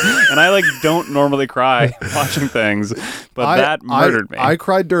crying, and I like don't normally cry watching things, but that murdered me. I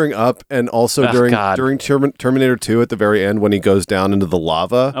cried during Up and also Oh, during God. Terminator 2 at the very end when he goes down into the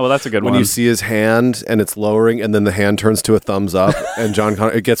lava. Oh, well, that's a good when one. you see his hand and it's lowering and then the hand turns to a thumbs up and John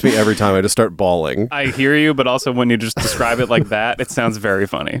Connor, it gets me every time. I just start bawling. I hear you, but also when you just describe it like that, it sounds very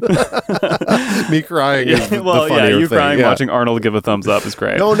funny. Me crying is the Well, yeah, funnier you thing. crying Yeah. watching Arnold give a thumbs up is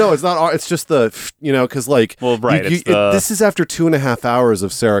great. No, it's not. It's just the, because like, Well, right, you- it's the- this is after 2.5 2.5 hours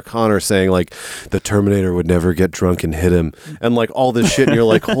of Sarah Connor saying like the Terminator would never get drunk and hit him and like all this shit, and you're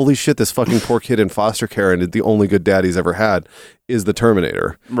like, holy shit, this fucking poor kid in foster care and the only good dad he's ever had is the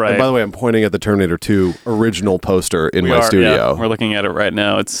Terminator. Right. And by the way, I'm pointing at the Terminator 2 original poster in my studio. Yeah, we're looking at it right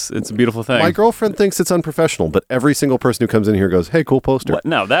now. It's a beautiful thing. My girlfriend thinks it's unprofessional, but every single person who comes in here goes, hey, cool poster.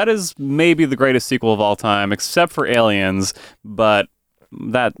 No, that is maybe the greatest sequel of all time, except for Aliens. But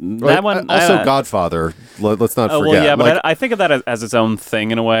that one also Godfather. Let's not forget. Well, yeah, but like, I think of that as its own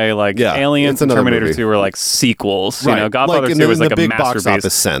thing in a way. Like Yeah, Aliens it's and another Terminator movie. 2 were like sequels. Right, You know, Godfather like in 2 the- was in like the a big box masterpiece.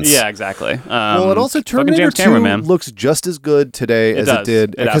 office sense. Yeah, exactly. well, and also fucking Terminator James 2 Cameron, man. looks just as good today as it does. did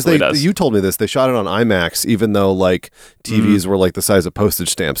It because absolutely does. you told me this. They shot it on IMAX, even though like TVs were like the size of postage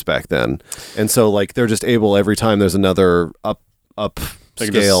stamps back then, and so like they're just able every time there's another up They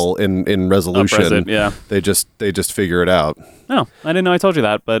can scale in resolution. Up-res it, yeah. They just figure it out. No, I didn't know I told you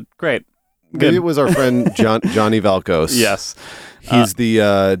that, but great. Maybe Good. it was our friend Johnny Valkos. Yes, He's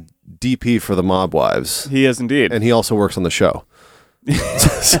the DP for the Mob Wives, he is indeed. and he also works on the show.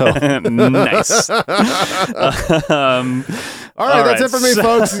 So, Nice. all right, that's right, it for me, so-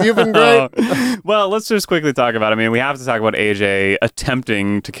 folks. You've been great. Well, let's just quickly talk about. I mean, we have to talk about AJ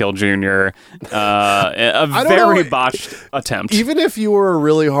attempting to kill Junior. A don't very know. botched attempt. Even if you were a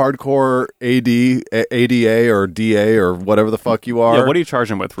really hardcore ADA or DA or whatever the fuck you are, Yeah, what do you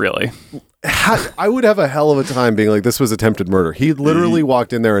charge him with, really? I would have a hell of a time being like, this was attempted murder. He literally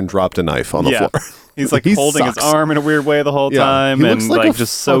walked in there and dropped a knife on the Yeah. floor. He's like He holding his sucks. arm in a weird way the whole Yeah. time, He and looks like a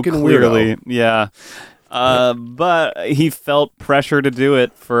just so fucking clearly, weirdo. yeah. But he felt pressure to do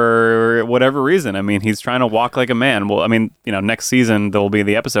it for whatever reason. I mean, he's trying to walk like a man. Well, I mean, you know, next season there will be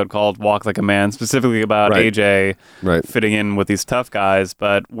the episode called "Walk Like a Man," specifically about Right. AJ Right. fitting in with these tough guys.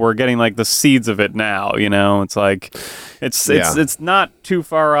 But we're getting like the seeds of it now. You know, it's like it's not too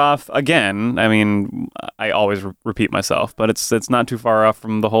far off. Again, I mean, I always repeat myself, but it's not too far off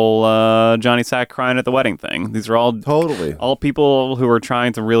from the whole Johnny Sack crying at the wedding thing. These are all Totally. all people who are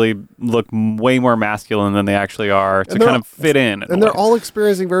trying to really look way more masculine than they actually are to And they're kind of fit in. And they're all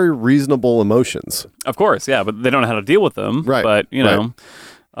experiencing very reasonable emotions. of course, yeah, but they don't know how to deal with them. Right, But you know,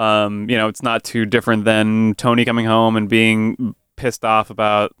 it's not too different than Tony coming home and being pissed off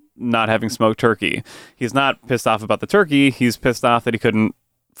about not having smoked turkey. He's not pissed off about the turkey. He's pissed off that he couldn't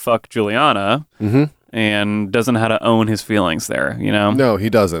fuck Juliana. And doesn't know how to own his feelings there, you know? No, he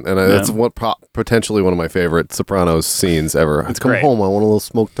doesn't. And that's what potentially one of my favorite Sopranos scenes ever. It's come great. home, I want a little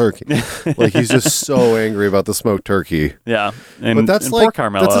smoked turkey. Like he's just so angry about the smoked turkey. Yeah. And, But that's and like poor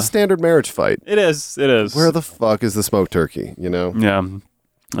Carmela. that's a standard marriage fight. It is. Where the fuck is the smoked turkey? You know? Yeah.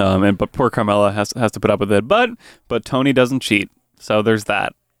 But poor Carmela has to put up with it. But Tony doesn't cheat. So there's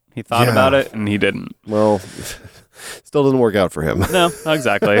that. He thought Yeah. about it and he didn't. Well, still doesn't work out for him. No, not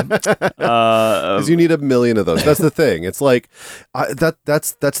exactly. Because you need a million of those. That's the thing. It's like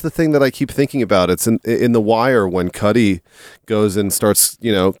that's the thing that I keep thinking about. It's in The Wire when Cuddy goes and starts,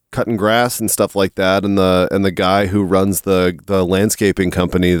 cutting grass and stuff like that, and the guy who runs the landscaping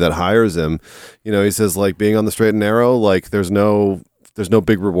company that hires him, he says like being on the straight and narrow, like there's no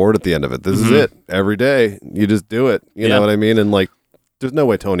big reward at the end of it. This is it. Every day you just do it. You know what I mean? And like there's no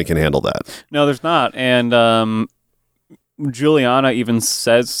way Tony can handle that. No, there's not. And Juliana even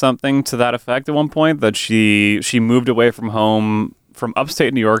says something to that effect at one point, that she moved away from home from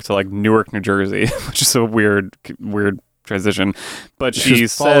upstate New York to like Newark, New Jersey, which is a weird transition. But she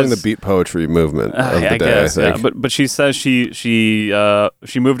She's says, following the beat poetry movement of the I day. guess, I think. yeah. But she says she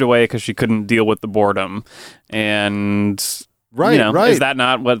moved away because she couldn't deal with the boredom, and Right, right. Is that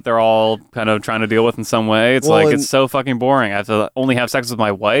not what they're all kind of trying to deal with in some way? It's Well, like, and- it's so fucking boring. I have to only have sex with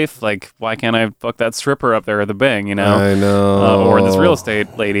my wife. Like, why can't I fuck that stripper up there at the Bing, I know. or this real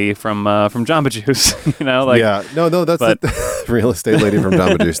estate lady from Jamba Juice, like, yeah, no, that's but- the real estate lady from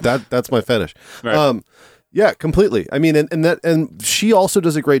Jamba Juice. That's my fetish. Right. Yeah, completely. I mean, and she also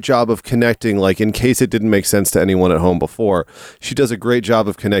does a great job of connecting, like in case it didn't make sense to anyone at home before, she does a great job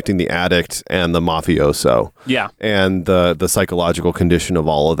of connecting the addict and the mafioso. Yeah. And the psychological condition of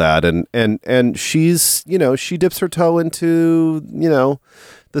all of that. And she's, she dips her toe into,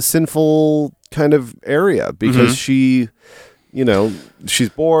 the sinful kind of area because she, she's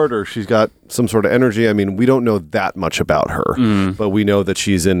bored or she's got some sort of energy. I mean, we don't know that much about her, but we know that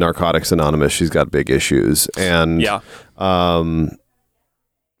she's in Narcotics Anonymous. She's got big issues. And,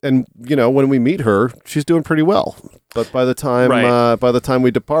 when we meet her, she's doing pretty well. But by the time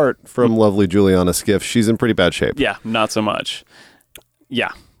we depart from lovely Juliana Skiff, she's in pretty bad shape. Yeah, not so much.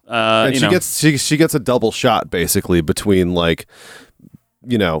 Yeah. And she gets a double shot basically between like,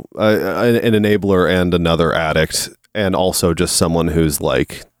 an enabler and another addict, and also just someone who's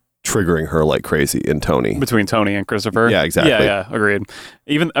like triggering her like crazy in Tony. Between Tony and Christopher. Yeah, exactly. Yeah, agreed.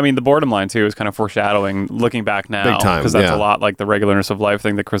 Even, I mean, the boredom line too is kind of foreshadowing, looking back now, Big time, because that's yeah. a lot like the regularness of life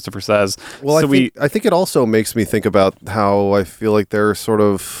thing that Christopher says. Well, so I think it also makes me think about how I feel like they're sort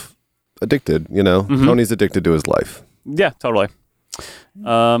of addicted. You know, Tony's addicted to his life. yeah, totally.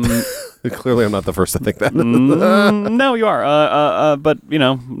 Clearly, I'm not the first to think that. No, you are. But you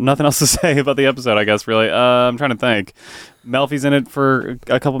know, nothing else to say about the episode, I guess. Really, I'm trying to think. Melfi's in it for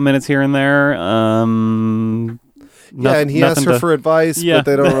a couple minutes here and there. Yeah, and he asks her for advice, Yeah. but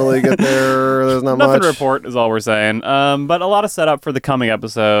they don't really get there. There's not nothing much. to report is all we're saying. But a lot of setup for the coming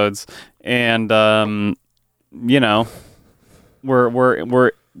episodes, and you know,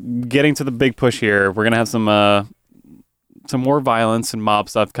 we're getting to the big push here. We're gonna have some more violence and mob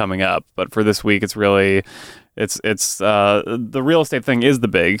stuff coming up. But for this week, it's really. It's the real estate thing is the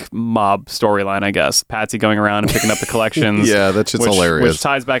big mob storyline, I guess. Patsy going around and picking up the collections. Yeah, that shit's hilarious. Which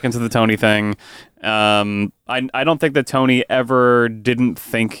ties back into the Tony thing. I don't think that Tony ever didn't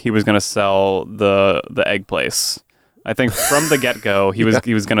think he was going to sell the egg place. I think from the get go he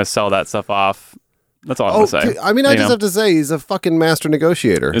was going to sell that stuff off. That's all I'm going to say. I mean, I just have to say he's a fucking master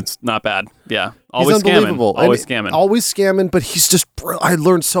negotiator. It's not bad. Yeah, always He's unbelievable. scamming. Always And scamming. Always scamming, but he's just. I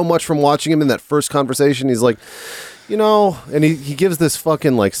learned so much from watching him in that first conversation. He's like, you know, and he gives this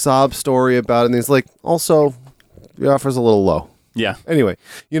fucking like sob story about it, and he's like, also, the offer's a little low. Yeah. Anyway,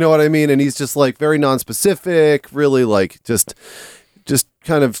 you know what I mean? And he's just like very non-specific, really like just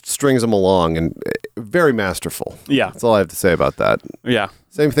kind of strings him along and very masterful. Yeah. That's all I have to say about that. Yeah.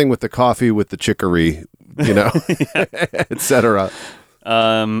 Same thing with the coffee, with the chicory, you know, etc.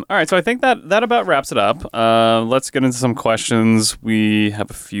 All right, so I think that about wraps it up. Let's get into some questions. We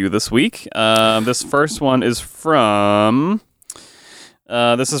have a few this week. This first one is from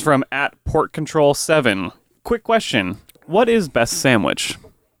 @PortControl7. Quick question: what is best sandwich?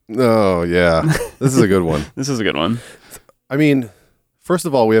 Oh yeah, this is a good one. This is a good one. I mean, first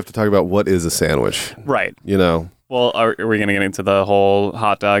of all, we have to talk about what is a sandwich. Right. You know, Well, are we going to get into the whole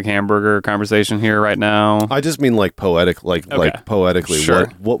hot dog hamburger conversation here right now? I just mean like poetic, like poetically. Sure.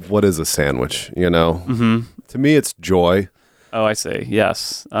 What is a sandwich? You know, to me, it's joy. Oh, I see.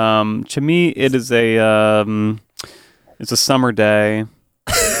 Yes. To me, it is it's a summer day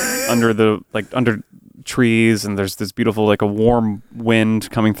under trees, and there's this beautiful a warm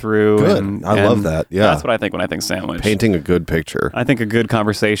wind coming through. Good. And, I love that. Yeah. That's what I think when I think sandwich. Painting a good picture. I think a good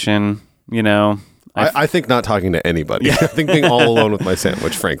conversation. You know. I think not talking to anybody. I think being all alone with my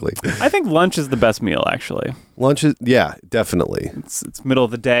sandwich, frankly. I think lunch is the best meal, actually. Lunch is, yeah, definitely. It's middle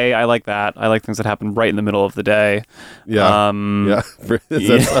of the day. I like that. I like things that happen right in the middle of the day. Yeah. Yeah. Is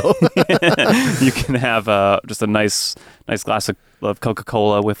that so? You can have just a nice glass of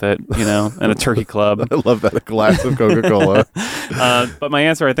Coca-Cola with it, you know, and a turkey club. I love that. A glass of Coca-Cola. But my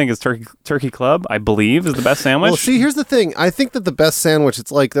answer, I think, is Turkey Club, I believe, is the best sandwich. Well, see, here's the thing. I think that the best sandwich,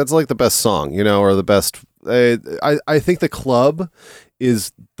 that's like the best song, you know, or the best. I think the club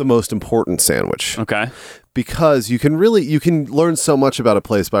is the most important sandwich. Okay. Because you can learn so much about a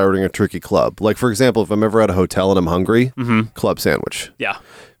place by ordering a turkey club. Like, for example, if I'm ever at a hotel and I'm hungry, club sandwich. Yeah.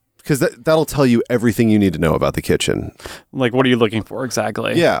 Because that'll tell you everything you need to know about the kitchen. Like, what are you looking for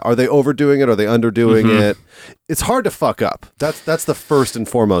exactly? Yeah. Are they overdoing it? Are they underdoing it? It's hard to fuck up. That's the first and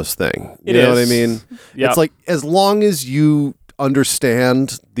foremost thing. You know what I mean? Yep. It's like, as long as you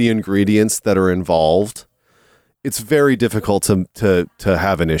understand the ingredients that are involved, it's very difficult to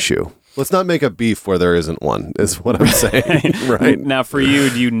have an issue. Let's not make a beef where there isn't one, is what I'm saying. Right. Now, for you,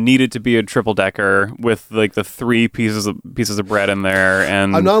 do you need it to be a triple decker with like the 3 pieces of bread in there?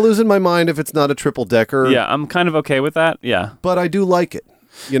 And I'm not losing my mind if it's not a triple decker. Yeah, I'm kind of okay with that. Yeah. But I do like it.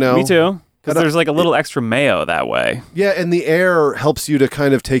 You know? Me too. Because there's like a little extra mayo that way. Yeah, and the air helps you to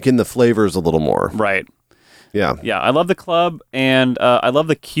kind of take in the flavors a little more. Right. Yeah. Yeah, I love the club, and I love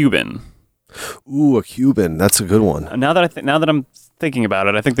the Cuban. Ooh, a Cuban. That's a good one. Now that I'm thinking about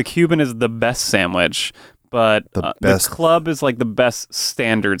it, I think the Cuban is the best sandwich, but the club is like the best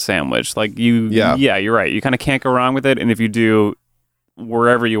standard sandwich. Like yeah, you're right. You kind of can't go wrong with it, and if you do,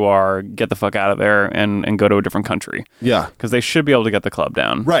 wherever you are, get the fuck out of there and go to a different country. Yeah. Because they should be able to get the club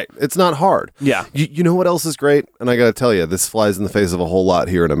down. Right. It's not hard. Yeah. You know what else is great? And I got to tell you, this flies in the face of a whole lot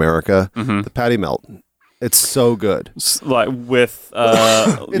here in America. The patty melt. It's so good. Like with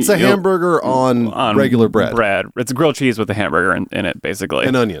it's a hamburger on regular bread. It's grilled cheese with a hamburger in it, basically.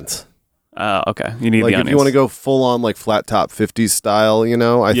 And onions. Okay. You need like the onions. If you want to go full on like flat top 50s style, you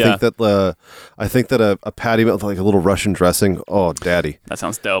know, I think that a patty melt with like a little Russian dressing. Oh, daddy. That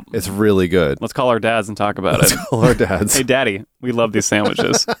sounds dope. It's really good. Let's call our dads and talk about it. Let's call our dads. Hey, daddy, we love these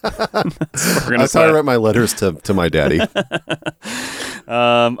sandwiches. That's how I write my letters to my daddy.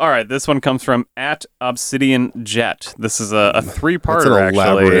 All right, this one comes from @ObsidianJet. This is a That's three-parter, an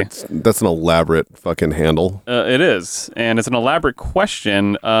actually. elaborate. That's an elaborate fucking handle. It is, and it's an elaborate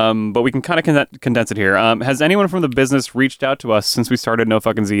question, but we can kind of condense it here. Has anyone from the business reached out to us since we started No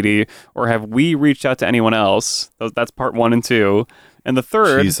Fucking ZD, or have we reached out to anyone else? That's part 1 and 2. And the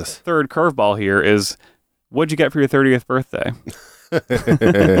third curveball here is, what'd you get for your 30th birthday?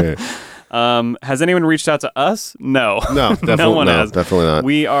 Has anyone reached out to us? No. No, definitely no one no, has. Definitely not.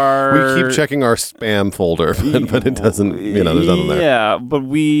 We keep checking our spam folder, but it doesn't. There's nothing there. Yeah, but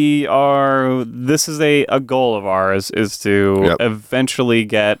we are. This is a goal of ours is to eventually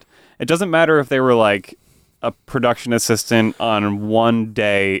get. It doesn't matter if they were like a production assistant on one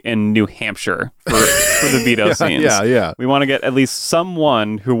day in New Hampshire for the Vito scenes. Yeah. We want to get at least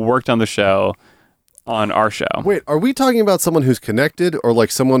someone who worked on the show on our show. Wait, are we talking about someone who's connected or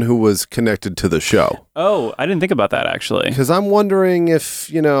like someone who was connected to the show? Oh, I didn't think about that actually. Because I'm wondering if,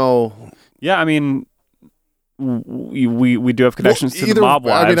 Yeah, I mean, we do have connections to the mob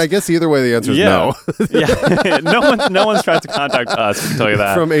wives. I mean, I guess either way the answer is no. Yeah. no one's tried to contact us, I can tell you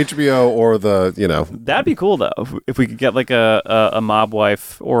that. From HBO or the, That'd be cool though, if we could get like a mob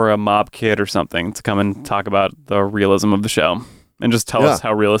wife or a mob kid or something to come and talk about the realism of the show. And just tell us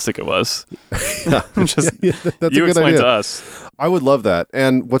how realistic it was. That's you a good explain idea. to us. I would love that.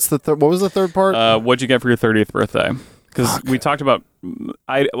 And what was the third part? What'd you get for your 30th birthday? Because we talked about,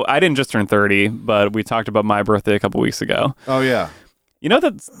 I didn't just turn 30, but we talked about my birthday a couple weeks ago. Oh, yeah. You know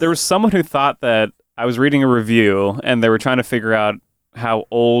that there was someone who thought that I was reading a review and they were trying to figure out how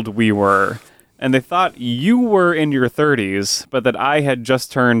old we were. And they thought you were in your 30s, but that I had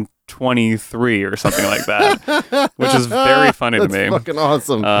just turned 23 or something like that, which is very funny to me. That's fucking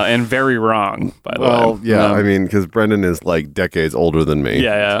awesome. And very wrong, by the way. Well, yeah, I mean, because Brendan is like decades older than me.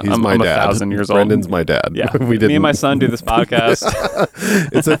 Yeah. He's I'm my dad. 1,000 years old. Brendan's my dad. Yeah. We didn't. Me and my son do this podcast.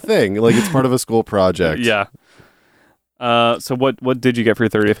 It's a thing. Like, it's part of a school project. Yeah. So what did you get for your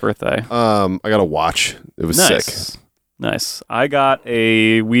 30th birthday? I got a watch. It was sick. Nice. I got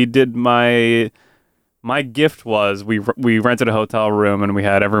my gift was we rented a hotel room and we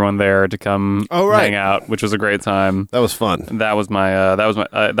had everyone there to come hang out, which was a great time. That was fun. That was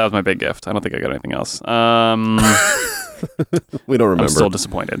my big gift. I don't think I got anything else. We don't remember. I'm still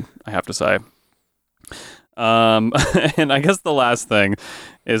disappointed, I have to say. And I guess the last thing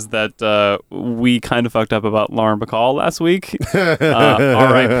is that we kind of fucked up about Lauren Bacall last week.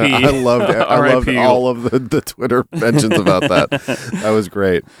 R.I.P. I loved all of the Twitter mentions about that. That was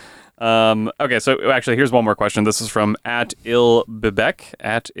great. Okay, so actually, here's one more question. This is from @ilbibek,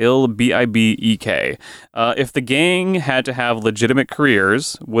 @ilbibek. If the gang had to have legitimate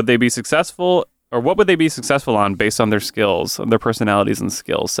careers, would they be successful, or what would they be successful on based on their skills, their personalities and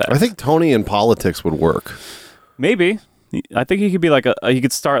skill set? I think Tony in politics would work. Maybe. I think he could be like he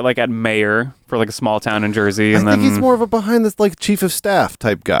could start like at mayor for like a small town in Jersey, and I think he's more of a behind this like chief of staff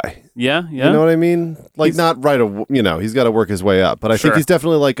type guy. Yeah. You know what I mean? Like not right. He's got to work his way up, but I think he's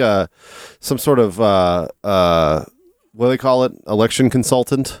definitely like some sort of what do they call it? Election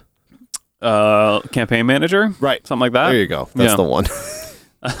consultant, campaign manager, right? Something like that. There you go. That's the one.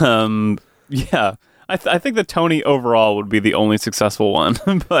 Yeah. I think that Tony overall would be the only successful one,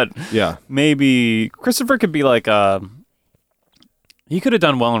 but maybe Christopher could be like he could have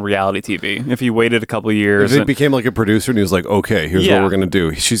done well in reality TV if he waited a couple of years. If he became like a producer and he was like, okay, here's what we're going to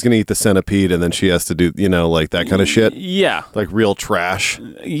do. She's going to eat the centipede and then she has to do, like that kind of shit. Yeah. Like real trash.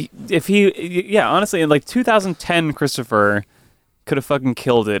 Honestly, in like 2010, Christopher could have fucking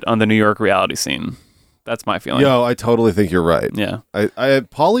killed it on the New York reality scene. That's my feeling. Yo, I totally think you're right. Yeah. I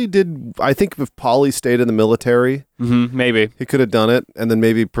think if Pauly stayed in the military, maybe he could have done it. And then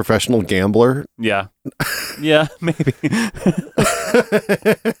maybe professional gambler. Yeah. Yeah, maybe.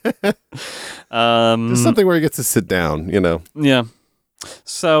 Just something where he gets to sit down, Yeah.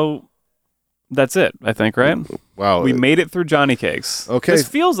 So that's it, I think, right? Wow. We made it through Johnny Cakes. Okay. This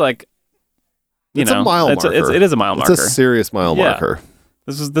feels like, it's a mile marker. It is a mile marker. It's a serious mile marker.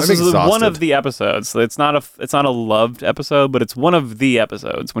 This is one of the episodes. It's not a loved episode, but it's one of the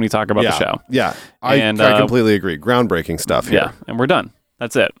episodes when you talk about the show. Yeah, I completely agree. Groundbreaking stuff here. Yeah, and we're done.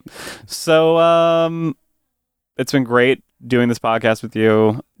 That's it. So it's been great doing this podcast with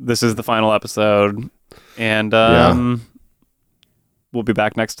you. This is the final episode, and we'll be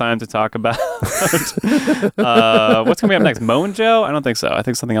back next time to talk about what's coming up next. Mo and Joe? I don't think so. I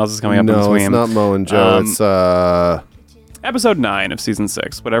think something else is coming up in between. No, it's not Mo and Joe. It's episode 9 of season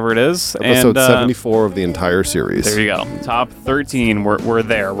 6, whatever it is. Episode 74 of the entire series. There you go. Top 13. We're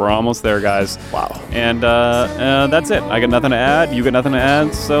there. We're almost there, guys. Wow. And that's it. I got nothing to add. You got nothing to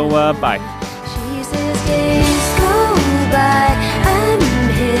add. So bye.